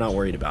 I'm not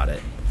worried about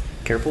it.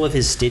 Careful of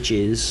his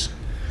stitches.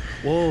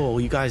 Whoa,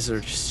 you guys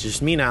are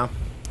just me now.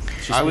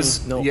 It's just I me.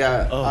 was no.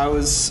 yeah. Oh. I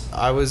was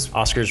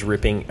Oscar's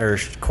ripping, or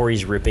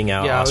Corey's ripping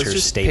out Yeah, I was Oscar's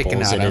just picking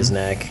staples at in his him.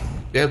 neck.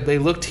 yeah. They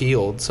looked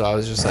healed, so I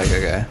was just like,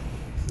 okay,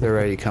 they're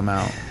ready to come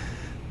out.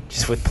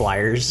 Just with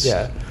pliers.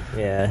 Yeah.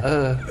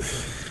 Yeah.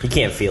 You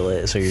can't feel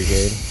it, so you're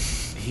good.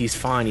 He's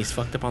fine. He's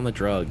fucked up on the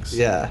drugs.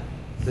 Yeah.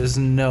 There's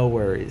no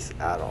worries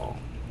at all.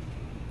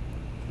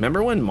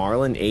 Remember when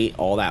Marlon ate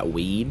all that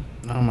weed?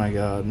 Oh my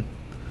god.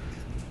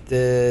 You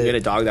had a The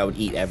dog that would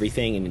eat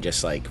everything and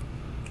just like.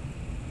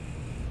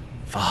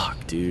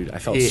 Fuck, dude. I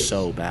felt He-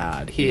 so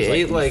bad. he was,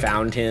 ate, we like-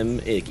 found him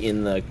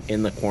in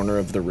the corner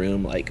of the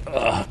room, like,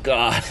 oh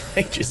god,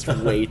 like just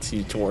way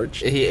too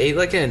torched. he ate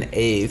like an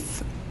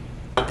eighth,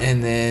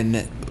 and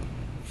then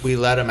we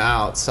let him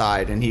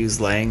outside, and he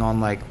was laying on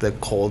like the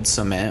cold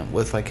cement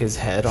with like his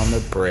head on the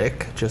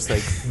brick, just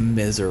like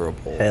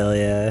miserable. Hell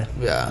yeah.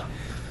 Yeah.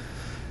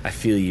 I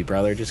feel you,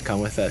 brother. Just come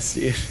with us,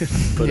 dude.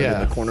 Put him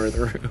Yeah. in the corner of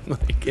the room,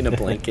 like in a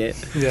blanket.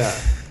 Yeah.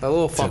 That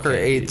little fucker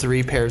okay, ate dude.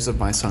 3 pairs of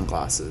my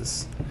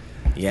sunglasses.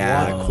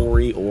 Yeah, Wow.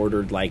 Corey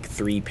ordered like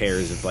 3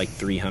 pairs of like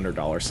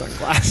 $300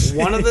 sunglasses.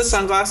 One of the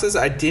sunglasses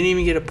I didn't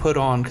even get to put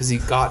on because he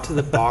got to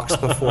the box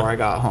before I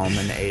got home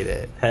and ate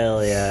it.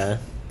 Hell yeah.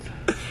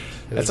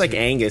 That's like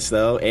Angus,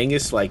 though.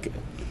 Angus, like,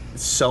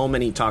 so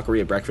many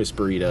Taqueria breakfast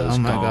burritos Oh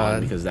my gone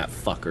God. because that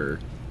fucker.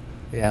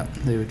 Yeah,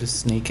 they would just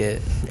sneak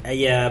it.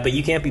 Yeah, but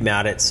you can't be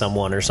mad at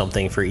someone or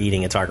something for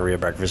eating a Taqueria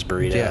breakfast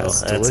burrito. Yeah,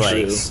 it's That's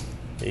delicious.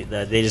 like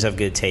they just have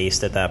good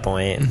taste at that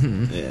point.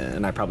 Yeah,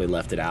 and I probably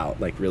left it out,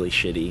 like, really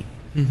shitty.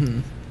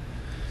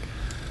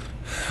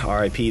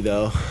 R.I.P.,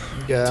 though,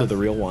 Yeah. to the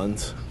real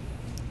ones.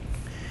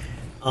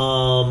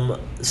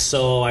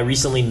 So I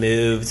recently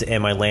moved,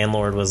 and my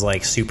landlord was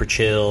like super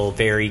chill,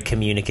 very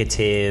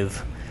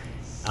communicative,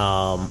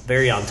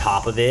 very on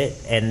top of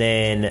it. And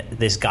then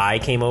this guy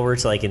came over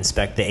to like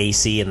inspect the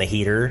AC and the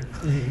heater,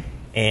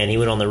 and he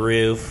went on the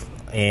roof.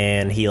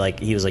 and he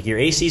was like, your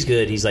AC's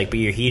good. He's like, but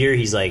your heater,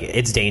 he's like,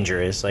 it's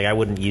dangerous. Like, I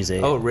wouldn't use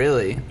it. Oh,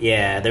 really?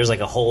 Yeah, there's like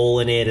a hole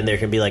in it, and there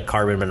can be like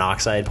carbon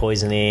monoxide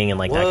poisoning and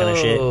like that kind of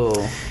shit.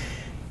 Whoa.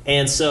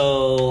 And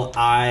so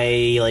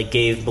I like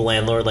gave the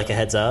landlord like a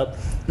heads up.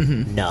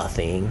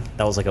 Nothing.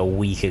 That was like a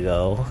week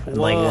ago. And,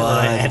 like,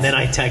 and then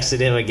I texted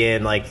him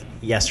again like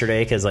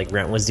yesterday because like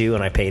rent was due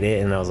and I paid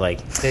it, and I was like,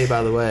 Hey,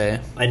 by the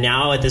way. and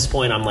now at this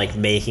point I'm like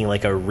making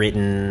like a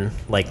written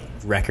like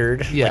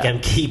record. Yeah. Like I'm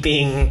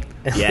keeping,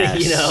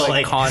 Yes. you know, Like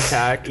like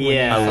contact. when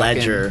yeah. you A fucking-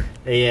 ledger.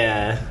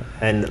 yeah.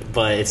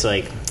 But it's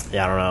like,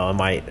 yeah, I don't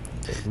know.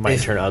 It might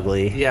turn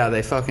ugly. Yeah,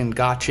 they fucking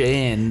got you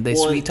in. They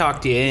Well, sweet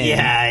talked you in.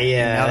 Yeah,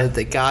 yeah. Now that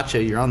they got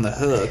you, you're on the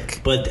hook.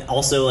 But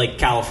also, like,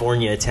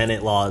 California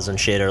tenant laws and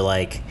shit are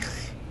like,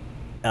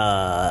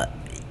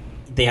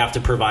 they have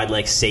to provide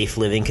like safe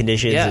living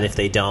conditions, Yeah. and if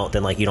they don't,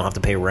 then like you don't have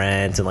to pay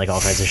rent and like all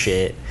kinds of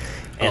shit.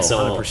 And Oh, so,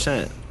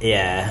 100%.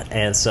 yeah,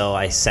 and so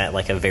I sent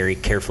like a very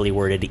carefully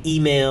worded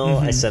email.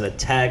 I sent a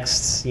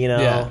text, you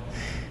know.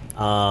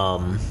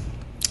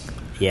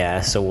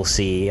 Yeah, so we'll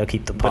see. I'll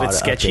keep the pod But it's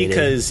sketchy updated.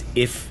 because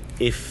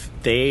if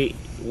they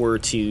were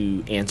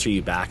to answer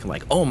you back and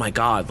like, oh my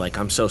god, like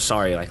I'm so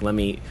sorry, like let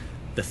me.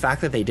 The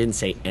fact that they didn't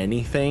say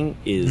anything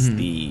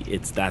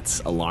is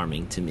that's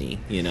alarming to me.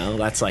 You know,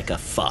 that's like a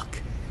fuck.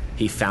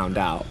 He found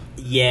out.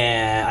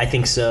 Yeah, I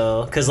think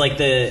so. Because like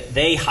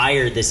they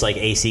hired this like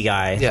AC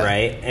guy, Yeah.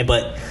 right?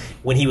 But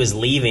when he was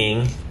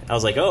leaving, I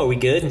was like, "Oh, are we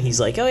good?" And he's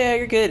like, "Oh yeah,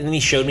 you're good." And then he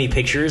showed me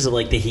pictures of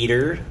like the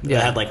heater Yeah.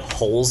 that had like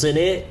holes in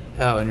it,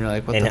 Oh, and you're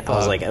like, what and the fuck? I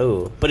was like,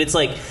 "Oh," but it's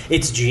like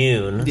it's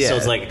June, Yeah. so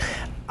it's like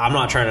I'm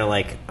not trying to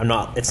like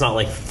It's not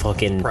like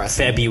fucking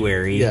Pressing.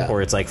 February Yeah.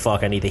 where it's like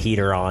fuck, I need the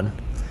heater on.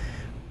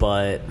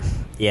 But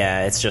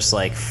yeah, it's just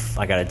like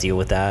I got to deal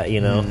with that,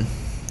 you know.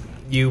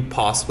 you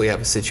possibly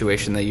have a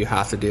situation that you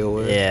have to deal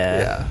with. Yeah.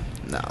 Yeah.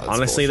 No, that's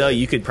Honestly, bullshit. though,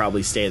 you could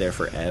probably stay there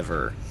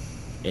forever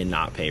and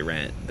not pay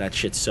rent. That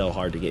shit's so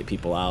hard to get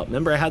people out.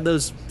 Remember, I had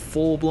those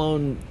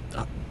full-blown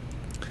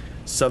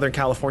Southern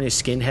California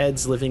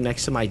skinheads living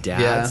next to my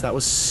dad's? Yeah. That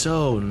was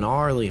so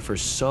gnarly for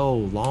so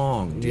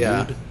long, dude.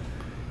 Yeah.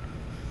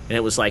 And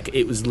it was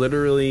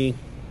literally,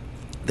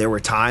 there were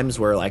times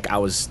where, like, I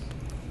was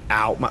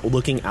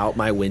looking out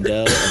my window,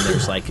 and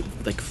there's like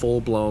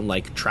full-blown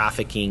like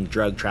trafficking,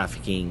 drug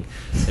trafficking.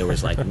 There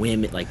was like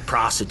women, like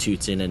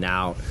prostitutes in and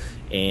out.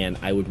 And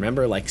I would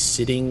remember like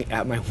sitting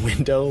at my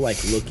window,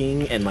 like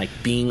looking and like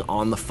being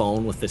on the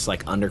phone with this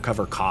like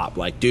undercover cop,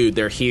 like, dude,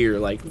 they're here,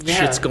 like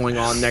shit's going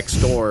on next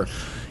door.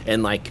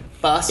 And like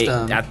Bust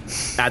 'em.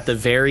 at the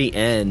very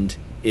end,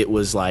 it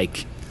was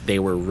like they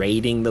were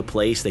raiding the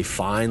place. They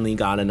finally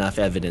got enough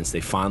evidence. They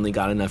finally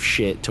got enough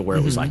shit to where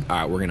it was like, all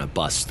right, we're gonna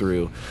bust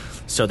through.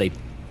 So they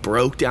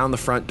broke down the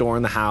front door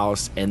in the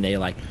house, and they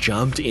like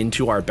jumped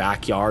into our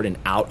backyard and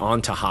out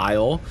onto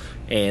Heil,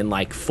 and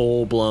like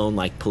full blown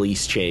like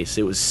police chase.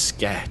 It was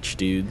sketch,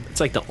 dude. It's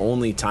like the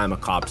only time a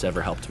cop's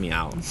ever helped me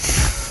out.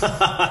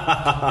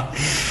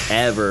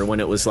 Ever, when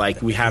it was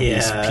like, we have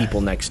these Yeah.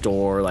 people next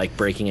door like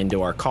breaking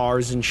into our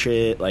cars and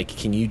shit. Like,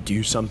 can you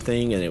do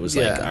something? And it was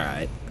like, Yeah. all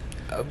right.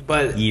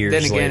 But Years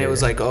then again, later. it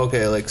was like,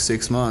 okay, like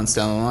 6 months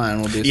down the line,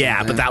 we'll do something.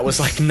 Yeah, but that was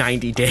like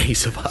 90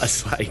 days of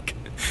us like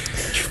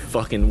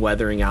fucking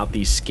weathering out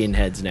these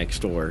skinheads next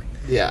door.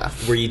 Yeah.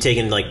 Were you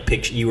taking like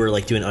pictures? You were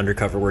like doing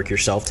undercover work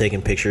yourself,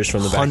 taking pictures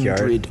from the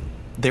backyard.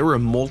 There were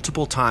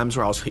multiple times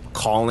where I was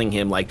calling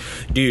him like,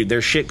 dude,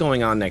 there's shit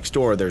going on next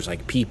door. There's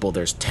like people,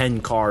 there's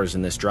 10 cars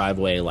in this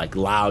driveway, like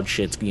loud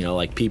shits, you know,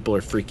 like people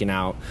are freaking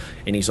out.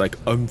 And he's like,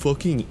 I'm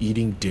fucking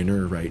eating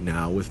dinner right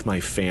now with my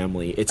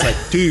family. It's like,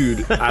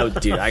 dude,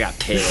 I got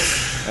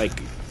pissed.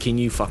 Like, can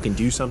you fucking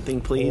do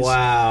something, please?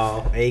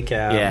 Wow, ACAB.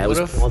 Yeah, it was,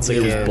 once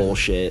it was again.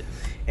 bullshit.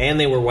 And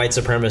they were white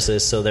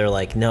supremacists, so they're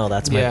like, no,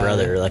 that's my Yeah.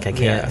 brother. Like, I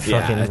can't Yeah.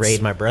 fucking Yeah, it's-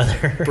 raid my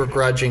brother.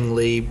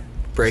 Begrudgingly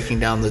breaking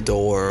down the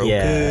door.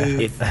 Yeah.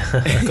 Okay. If,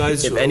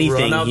 Guys, if anything,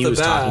 run out he the was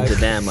talking back. to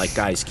them like,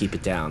 guys, keep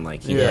it down.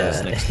 Like, he was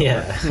yeah, next door.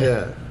 yeah.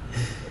 Yeah.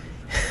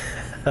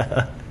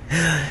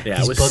 Yeah,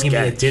 He's it was bugging me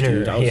sketch, at dinner.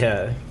 dude. I was,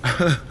 Yeah.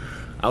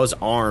 I was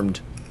armed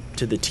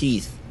to the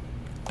teeth,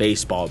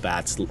 baseball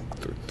bats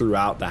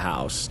throughout the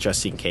house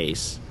just in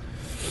case.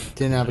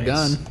 Didn't have a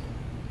gun.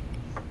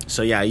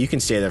 So yeah, you can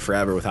stay there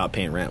forever without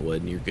paying rent,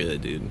 Wood, and you're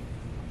good, dude.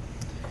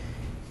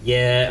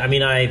 Yeah, I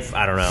mean, I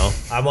don't know.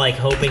 I'm like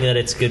hoping that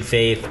it's good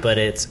faith, but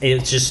it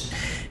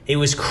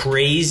was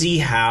crazy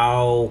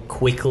how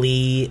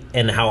quickly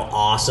and how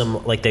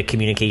awesome like the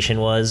communication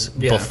was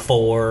Yeah.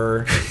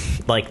 before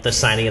like the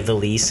signing of the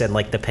lease and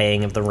like the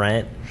paying of the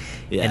rent.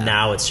 Yeah. And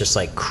now it's just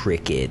like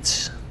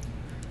crickets.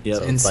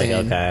 Yep. It's like,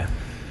 Insane. okay,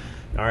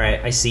 all right,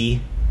 I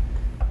see.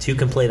 Two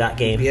can play that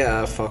game.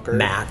 Yeah, fucker.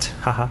 Matt.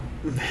 Haha.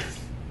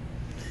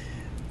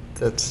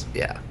 That's,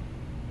 yeah.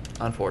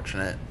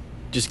 Unfortunate.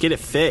 Just get it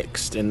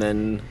fixed, and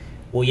then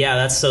Well, yeah,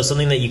 that's so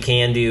something that you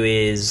can do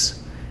is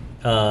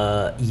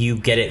you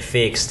get it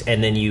fixed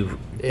and then you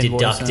Invoice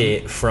deduct them.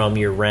 it from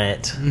your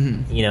rent.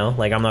 You know,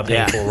 like I'm not paying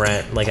Yeah. full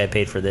rent like I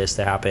paid for this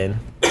to happen.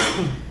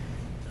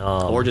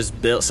 Or just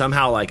bill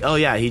somehow like, oh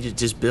yeah, he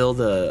just bill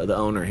the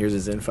owner. Here's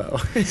his info.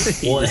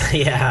 Well,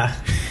 yeah.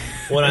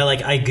 When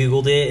I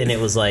Googled it, and it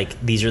was like,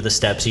 these are the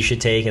steps you should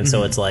take. And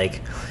so it's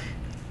like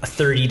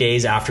 30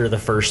 days after the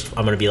first,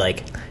 I'm going to be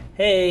like,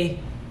 hey,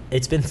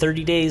 it's been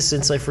 30 days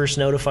since I first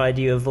notified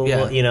you of,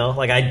 you know,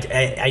 like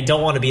I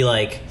don't want to be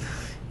like,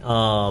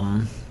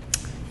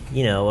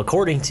 you know,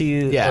 according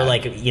to, or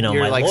like, you know,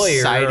 You're my like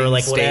lawyer or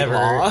like state whatever.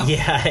 law.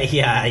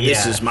 Yeah.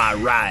 This is my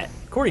right.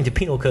 According to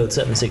Penal Code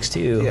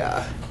 762.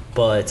 Yeah.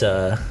 But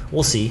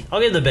we'll see.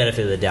 I'll give the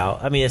benefit of the doubt.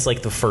 I mean, it's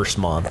like the first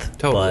month.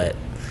 Totally.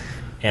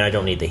 And I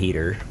don't need the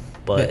heater.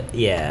 But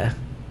yeah,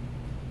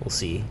 we'll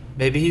see.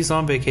 Maybe he's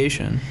on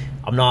vacation.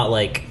 I'm not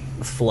like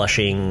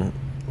flushing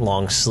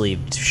long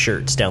sleeved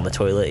shirts down the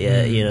toilet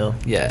yet, you know?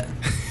 Yeah.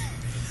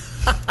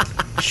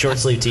 Short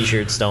sleeve t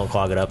shirts don't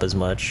clog it up as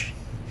much.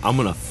 I'm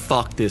gonna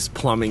fuck this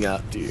plumbing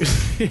up, dude.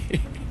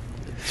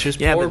 It's just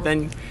Yeah, poor.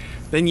 but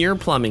then your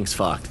plumbing's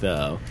fucked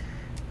though.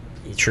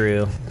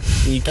 True.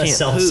 You can't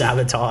Self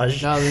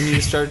sabotage. No, then you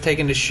start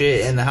taking the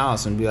shit in the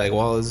house and be like,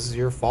 well, this is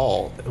your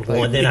fault. Well,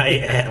 Like, then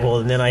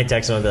I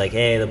text him and be like,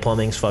 "Hey, the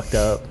plumbing's fucked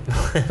up."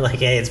 Like,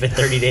 "Hey, it's been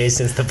 30 days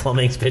since the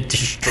plumbing's been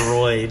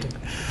destroyed."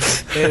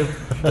 hey,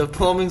 the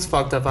plumbing's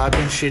fucked up. I've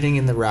been shitting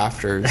in the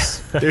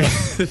rafters.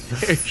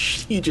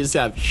 You just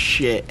have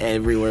shit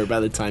everywhere by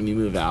the time you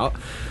move out.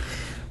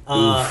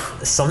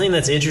 Something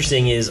that's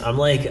interesting is I'm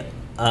like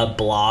a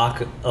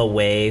block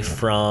away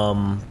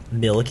from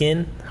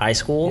Milliken High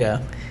School.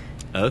 Yeah.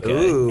 Okay.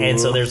 Ooh. And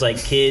so there's like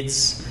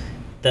kids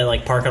that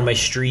like park on my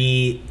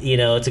street, you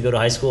know, to go to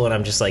high school, and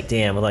I'm just like,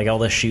 damn, with like all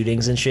the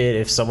shootings and shit,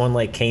 if someone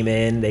like came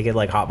in, they could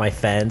like hop my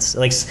fence.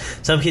 Like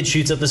some kid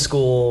shoots up the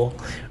school,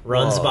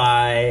 runs Whoa.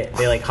 by,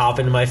 they like hop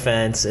into my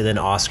fence, and then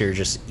Oscar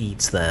just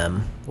eats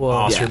them. Whoa.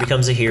 Oscar Yeah.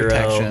 becomes a hero,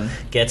 Protection.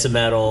 gets a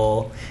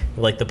medal.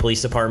 Like the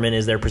police department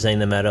is there presenting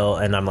the medal,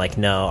 and I'm like,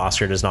 no,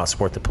 Oscar does not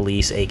support the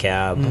police,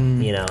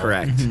 ACAB, you know.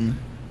 Correct.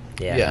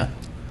 Yeah.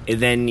 And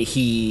then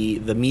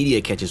the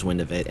media catches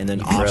wind of it, and then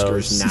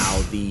Oscar's grows.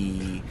 now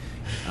the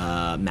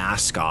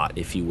mascot,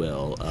 if you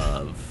will,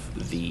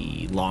 of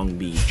the Long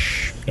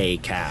Beach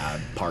ACAB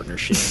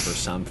partnership or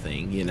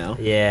something, you know?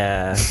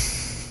 Yeah.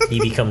 He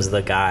becomes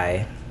the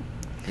guy.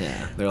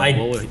 Yeah. They're like, I-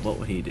 what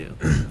would he do?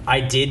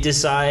 I did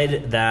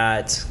decide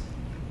that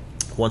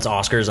once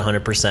Oscar is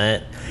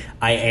 100%,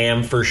 I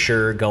am for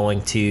sure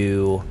going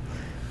to.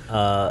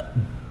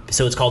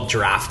 So it's called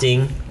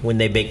drafting when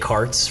they make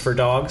carts for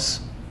dogs.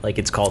 Like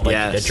it's called like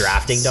Yes. a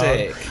drafting dog.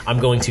 Sick. I'm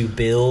going to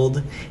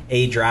build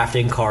a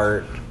drafting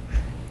cart,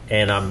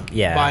 and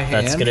By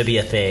that's hand? gonna be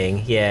a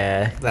thing.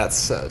 Yeah, That's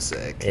so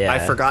sick. yeah. I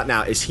forgot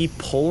now. Is he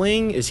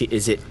pulling? Is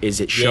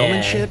it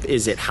showmanship?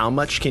 Is it how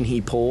much can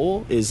he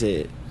pull? Is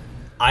it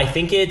I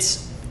think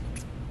it's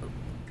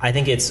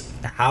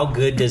how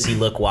good does he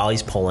look while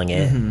he's pulling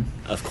it.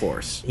 of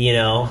course. You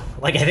know,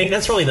 like I think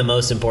that's really the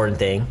most important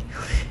thing.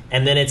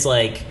 And then it's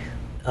like,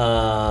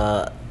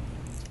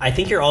 I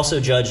think you're also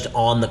judged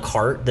on the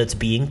cart that's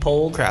being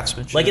pulled.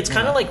 Craftsmanship, Like it's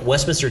kind of yeah. like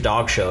Westminster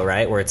Dog Show,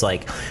 right? Where it's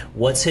like,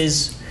 what's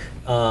his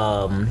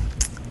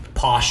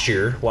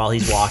posture while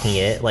he's walking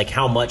it? Like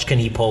how much can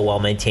he pull while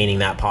maintaining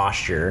that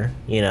posture?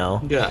 You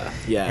know. Yeah.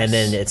 Yes. And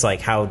then it's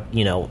like how,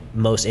 you know,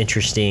 most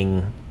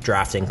interesting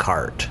drafting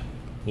cart.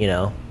 You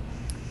know.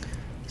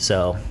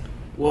 So.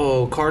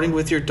 Whoa, karting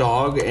with your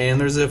dog, and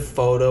there's a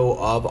photo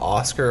of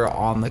Oscar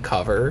on the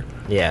cover.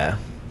 Yeah.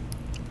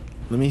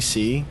 Let me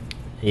see.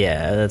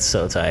 Yeah, that's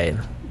so tight.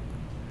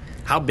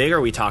 How big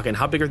are we talking?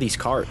 How big are these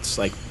carts?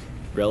 Like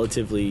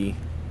relatively.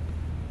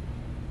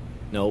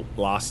 Nope,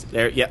 lost.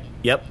 There.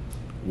 Yep.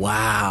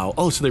 Wow.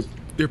 Oh, so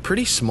they're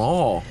pretty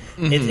small.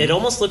 It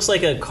almost looks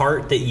like a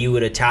cart that you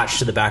would attach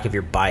to the back of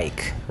your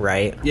bike,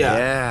 right?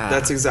 Yeah.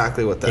 That's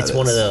exactly what that is. It's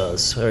one of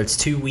those, or it's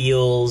two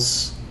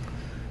wheels.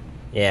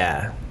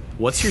 Yeah.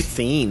 What's your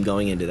theme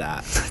going into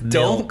that?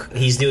 Milk.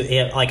 He's doing,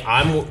 yeah, like,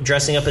 I'm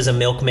dressing up as a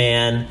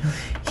milkman.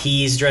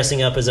 He's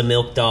dressing up as a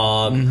milk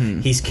dog.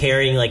 He's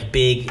carrying like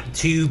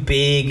two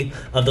big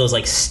of those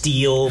like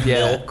steel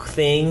Yeah. milk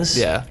things.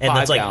 Yeah, And 5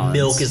 that's like gallons.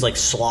 milk is like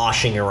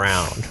sloshing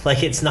around.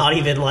 Like it's not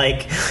even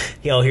like,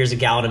 here's a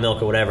gallon of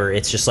milk or whatever.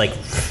 It's just like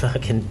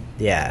fucking,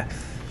 yeah.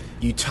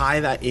 You tie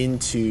that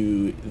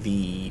into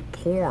the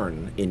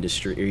porn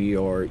industry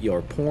or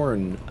your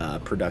porn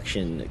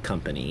production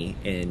company,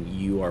 and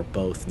you are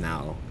both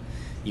now.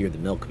 You're the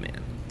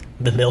milkman.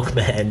 The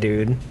milkman,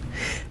 dude.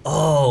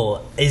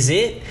 Oh, is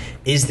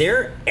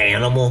there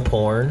animal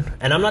porn?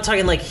 And I'm not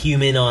talking like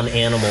human on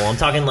animal. I'm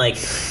talking like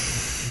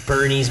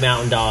Bernie's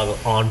Mountain Dog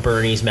on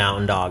Bernie's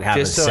Mountain Dog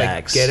having just to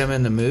sex. like get him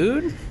in the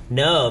mood.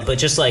 No, but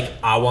just like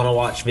I want to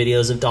watch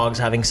videos of dogs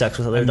having sex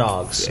with other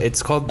dogs.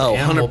 It's called Oh,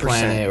 Animal 100%.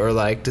 Planet or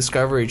like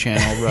Discovery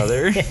Channel,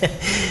 brother.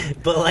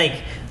 But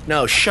like,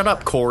 No, shut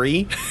up,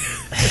 Corey.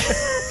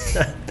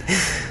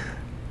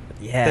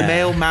 yeah, The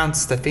male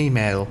mounts the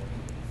female.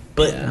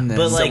 But and then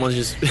but like, Someone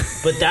just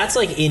but that's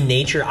like in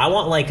nature. I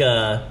want like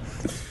a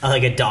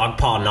dog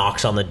paw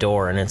knocks on the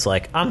door and it's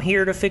like, I'm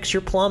here to fix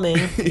your plumbing,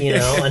 you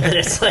know. And then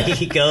it's like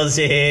he goes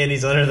in,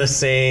 he's under the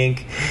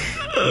sink,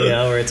 you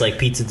know, or it's like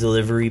pizza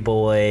delivery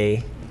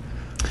boy.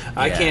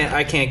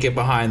 I can't get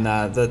behind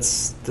that.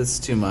 That's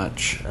too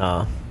much.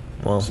 Oh,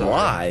 well, Sorry.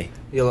 Why?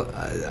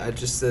 I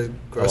just I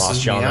grosses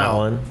lost you me on that out.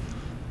 one.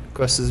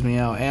 Grosses me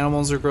out.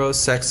 Animals are gross.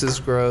 Sex is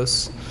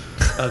gross.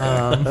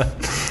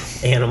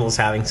 Animals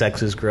having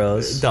sex is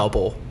gross.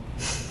 Double.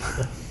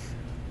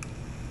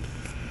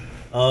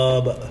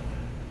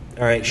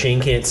 All right,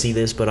 Shane can't see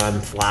this, but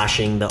I'm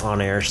flashing the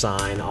on-air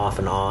sign off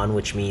and on,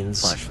 which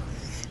means Flash.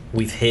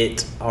 we've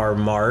hit our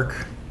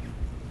mark.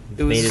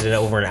 It was, Made it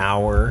over an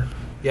hour.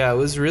 Yeah, it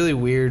was really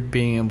weird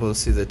being able to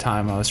see the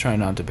time. I was trying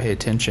not to pay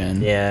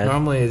attention. Yeah.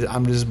 Normally,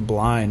 I'm just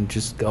blind,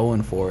 just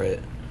going for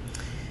it.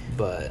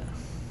 But,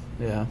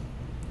 yeah.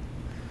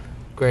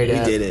 Great We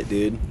app. did it,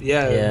 dude.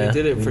 Yeah, we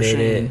did it for made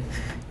Shane. it.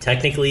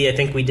 Technically, I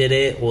think we did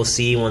it. We'll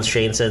see once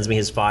Shane sends me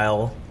his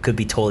file. Could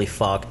be totally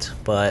fucked,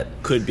 but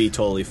Could be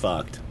totally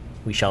fucked.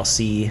 we shall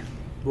see.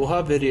 We'll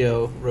have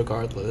video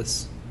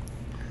regardless.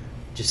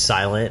 Just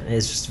silent.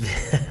 It's just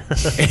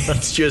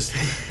It's just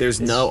there's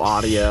no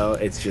audio.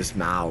 It's just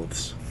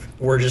mouths.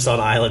 we're just on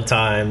island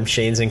time.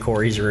 Shane's in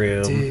Corey's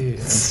room. Dude.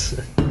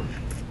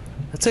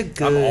 That's a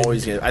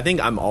good... I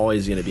think I'm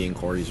always gonna be in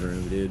Corey's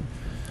room, dude.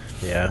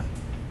 Yeah.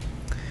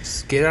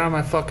 Just get out of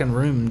my fucking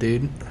room,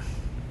 dude.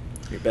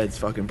 Your bed's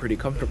fucking pretty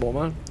comfortable,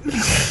 man.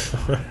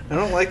 I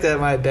don't like that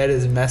my bed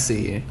is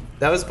messy.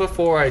 That was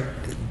before I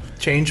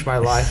changed my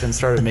life and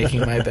started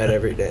making my bed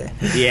every day.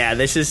 Yeah,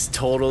 this is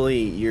totally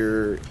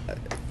you're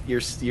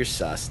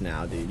sus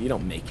now, dude. You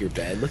don't make your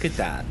bed. Look at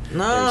that.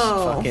 No.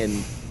 There's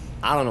fucking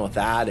I don't know what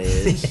that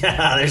is.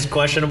 Yeah, there's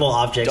questionable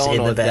objects Don't in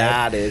know the what bed.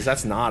 that is.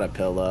 That's not a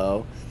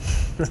pillow.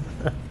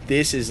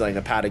 This is like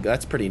a pad of.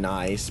 That's pretty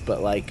nice,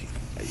 but like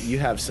you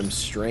have some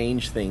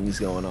strange things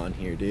going on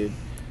here, dude.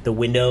 The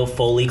window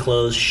fully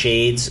closed,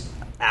 shades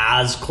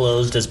as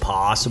closed as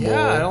possible.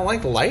 Yeah, I don't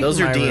like light Those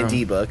in are my D&D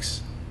room.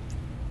 books.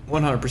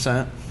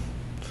 100%.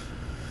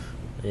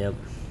 Yep.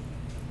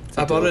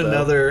 I bought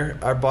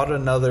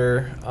dildo.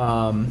 another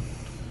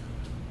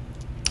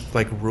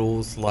like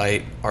rules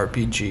light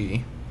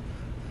RPG.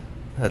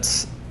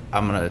 That's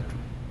I'm gonna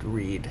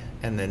read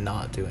and then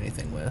not do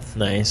anything with.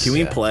 Nice. Can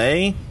we Yeah.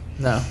 play?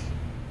 No.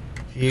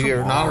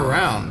 You're not on.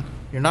 around.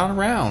 You're not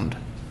around.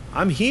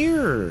 I'm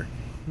here.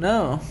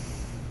 No.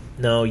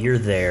 No, you're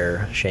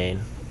there,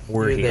 Shane.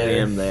 We're You're here. I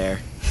there. am there.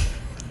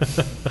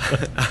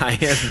 I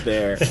am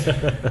there.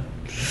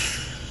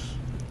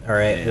 All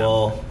right. Damn.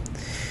 Well,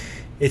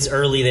 it's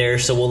early there,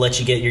 so we'll let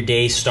you get your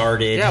day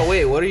started. Yeah,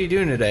 wait, what are you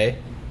doing today?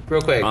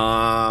 Real quick.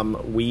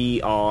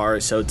 We are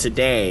so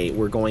today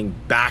we're going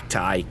back to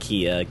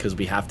IKEA because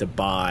we have to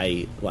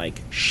buy like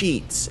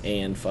sheets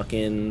and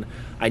fucking.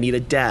 I need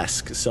a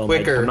desk, so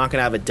Quicker. I'm not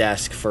gonna have a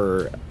desk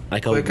for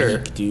like a Quicker.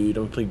 week, dude.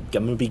 I'm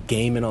gonna be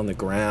gaming on the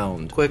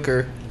ground,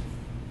 Quicker.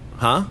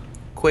 huh?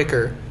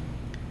 Quicker.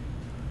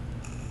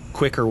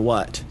 Quicker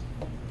what?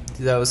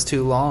 That was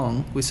too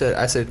long.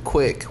 I said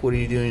quick. What are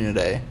you doing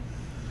today?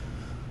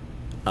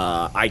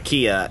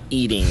 IKEA,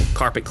 eating,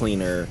 carpet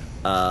cleaner,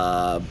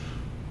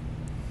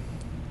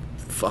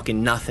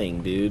 fucking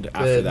nothing, dude.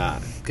 After Good.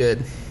 that,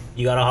 Good.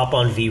 You gotta hop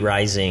on V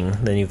Rising,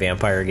 the new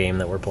vampire game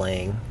that we're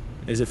playing.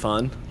 is it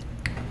fun?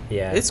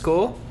 Yeah. It's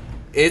cool.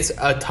 It's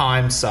a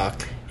time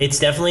suck. It's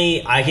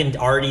definitely. I can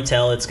already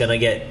tell it's gonna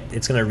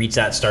reach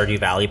that Stardew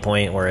Valley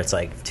point where it's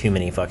like too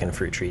many fucking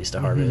fruit trees to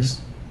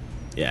harvest.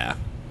 Yeah.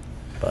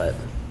 But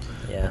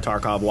yeah.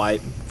 Tarkov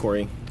White,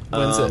 Corey.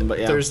 When's it? But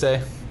yeah.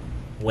 Thursday.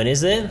 When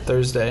is it?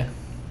 Thursday.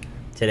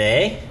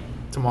 Today?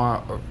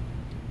 Tomorrow. Or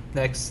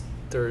next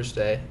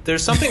Thursday.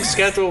 There's something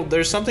scheduled.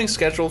 There's something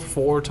scheduled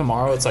for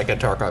tomorrow. It's like a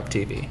Tarkov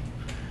TV.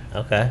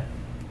 Okay.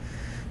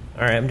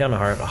 All right, I'm down to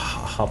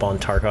hop on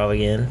Tarkov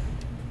again.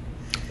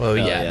 Oh Hell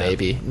yeah, yeah.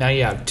 baby. Now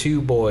you have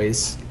two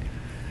boys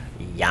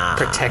Yeah.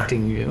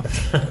 protecting you.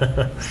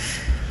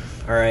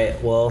 All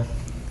right. Well,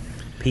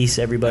 peace,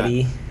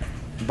 everybody.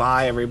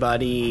 Bye,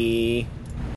 everybody.